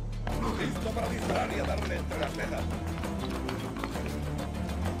 Listo para disparar y a darle entre las venas.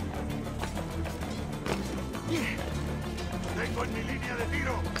 en mi línea de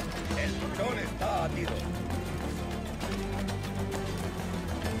tiro. El dron está atido.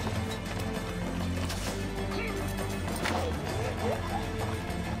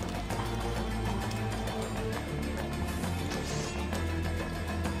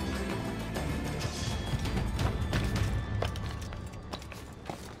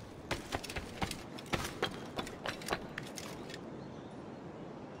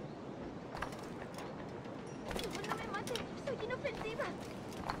 No me mates, soy inofensiva.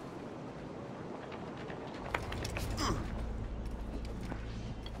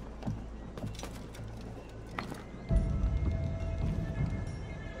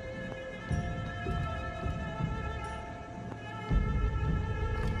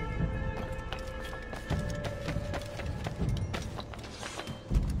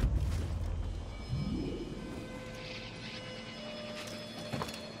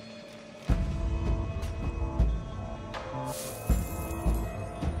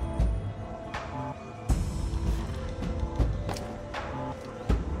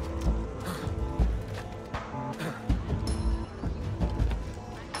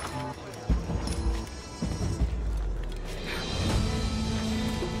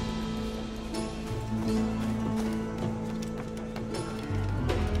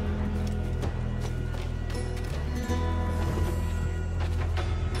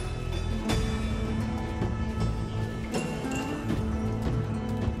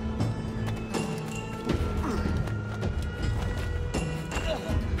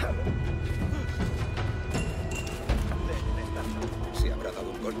 Se habrá dado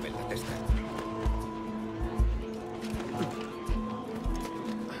un golpe en la testa.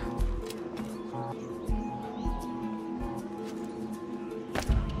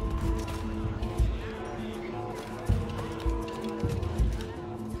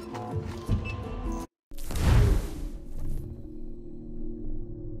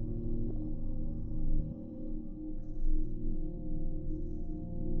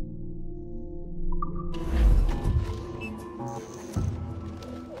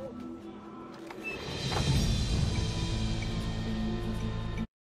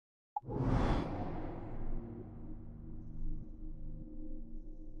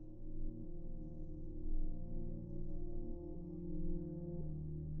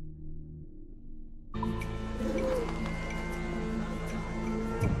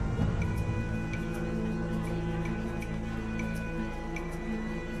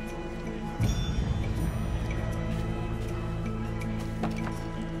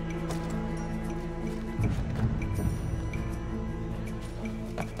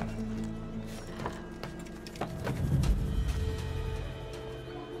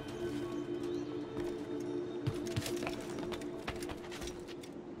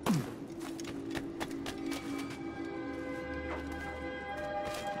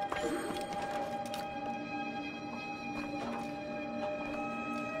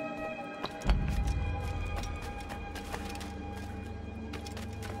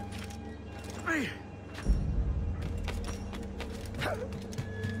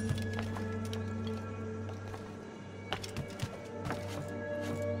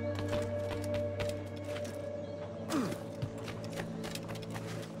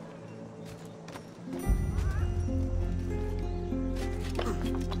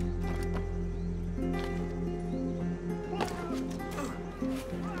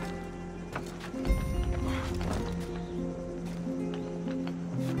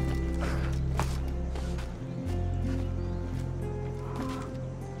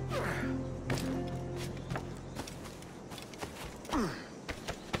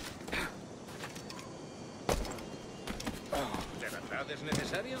 ¿Es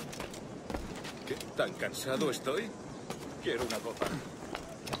necesario? ¿Qué tan cansado estoy? Quiero una copa.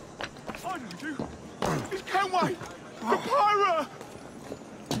 I know you! It's Kenway! The pirate!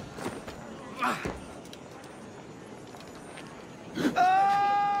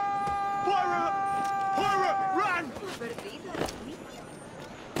 Pirate! Pirate! Run!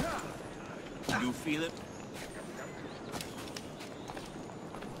 You feel it?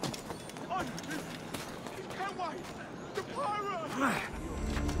 I know you! It's Kenway! The pirate!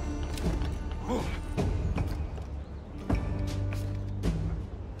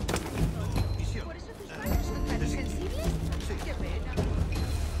 ¿Por eso tus manos son tan sensibles? ¡Qué pena!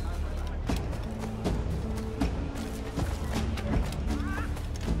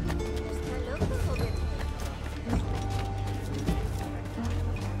 ¿Está loco o qué?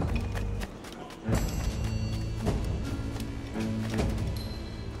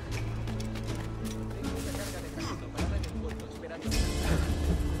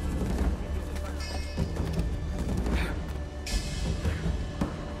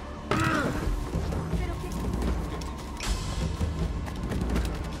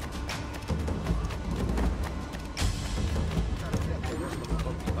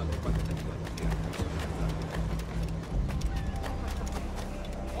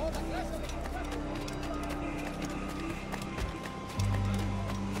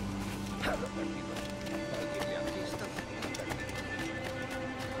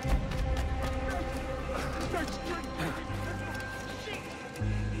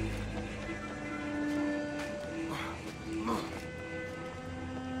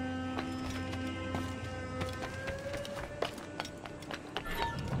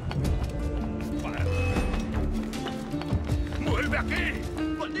 aquí!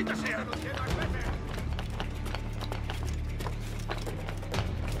 ¡Maldita sea! ¡No tiene más veces!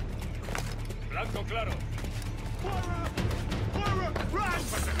 Blanco claro. ¡No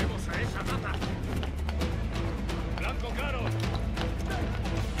pertenecemos a esa mata! ¡Blanco claro!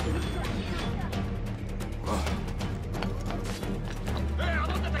 ¿A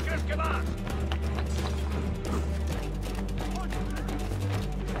dónde te crees que vas?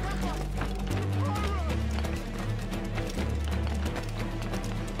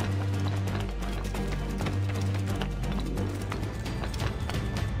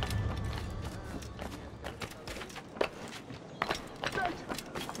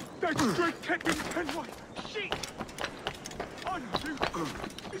 That's straight Captain Kenway! Shit! I know you!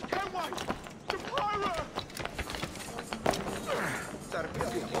 It's Kenway! The pirate!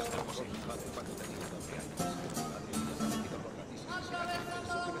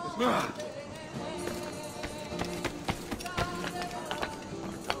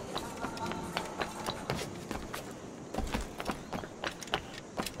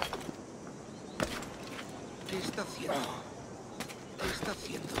 ¿Qué está haciendo? ¿Qué está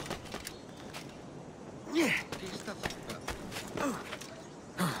haciendo? ¿Qué está haciendo?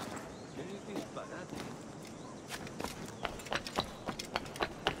 ¡Qué disparate!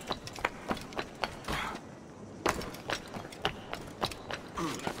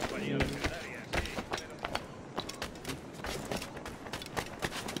 Una compañía legendaria, sí,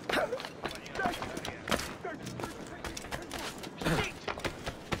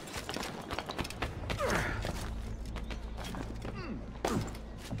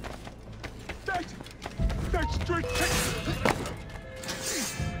 That's straight Captain...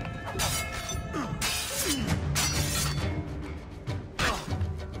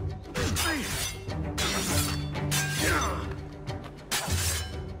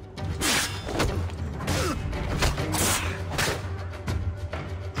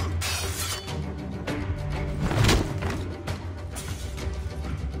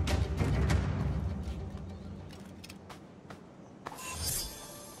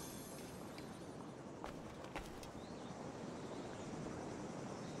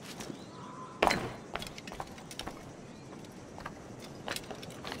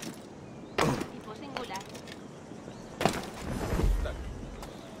 Tipo singular.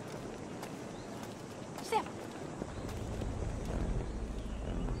 Sea.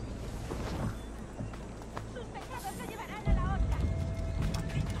 Sus pecados lo llevarán a la horca.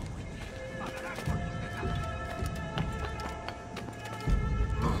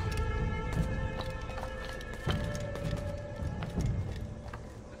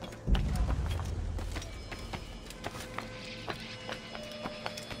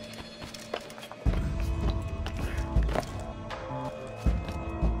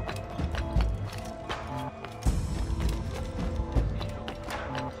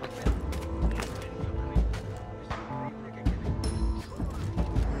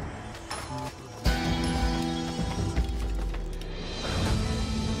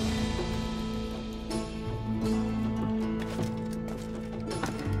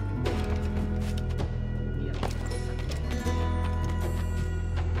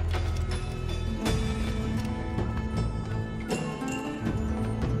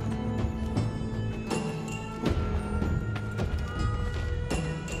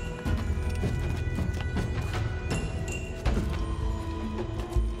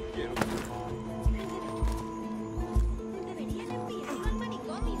 Deberían enviarlo al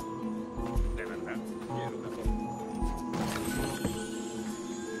manicomio. de verdad. Quiero una foto.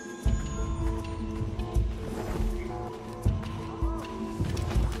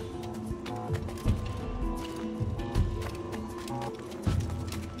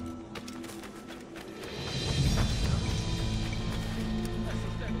 Es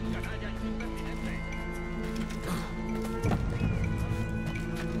usted un canalla impertinente.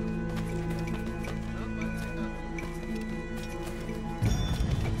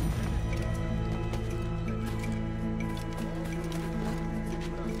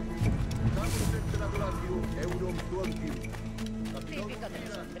 Típico de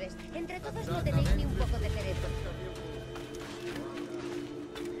los hombres. Entre todos no tenéis ni un poco de cerebro.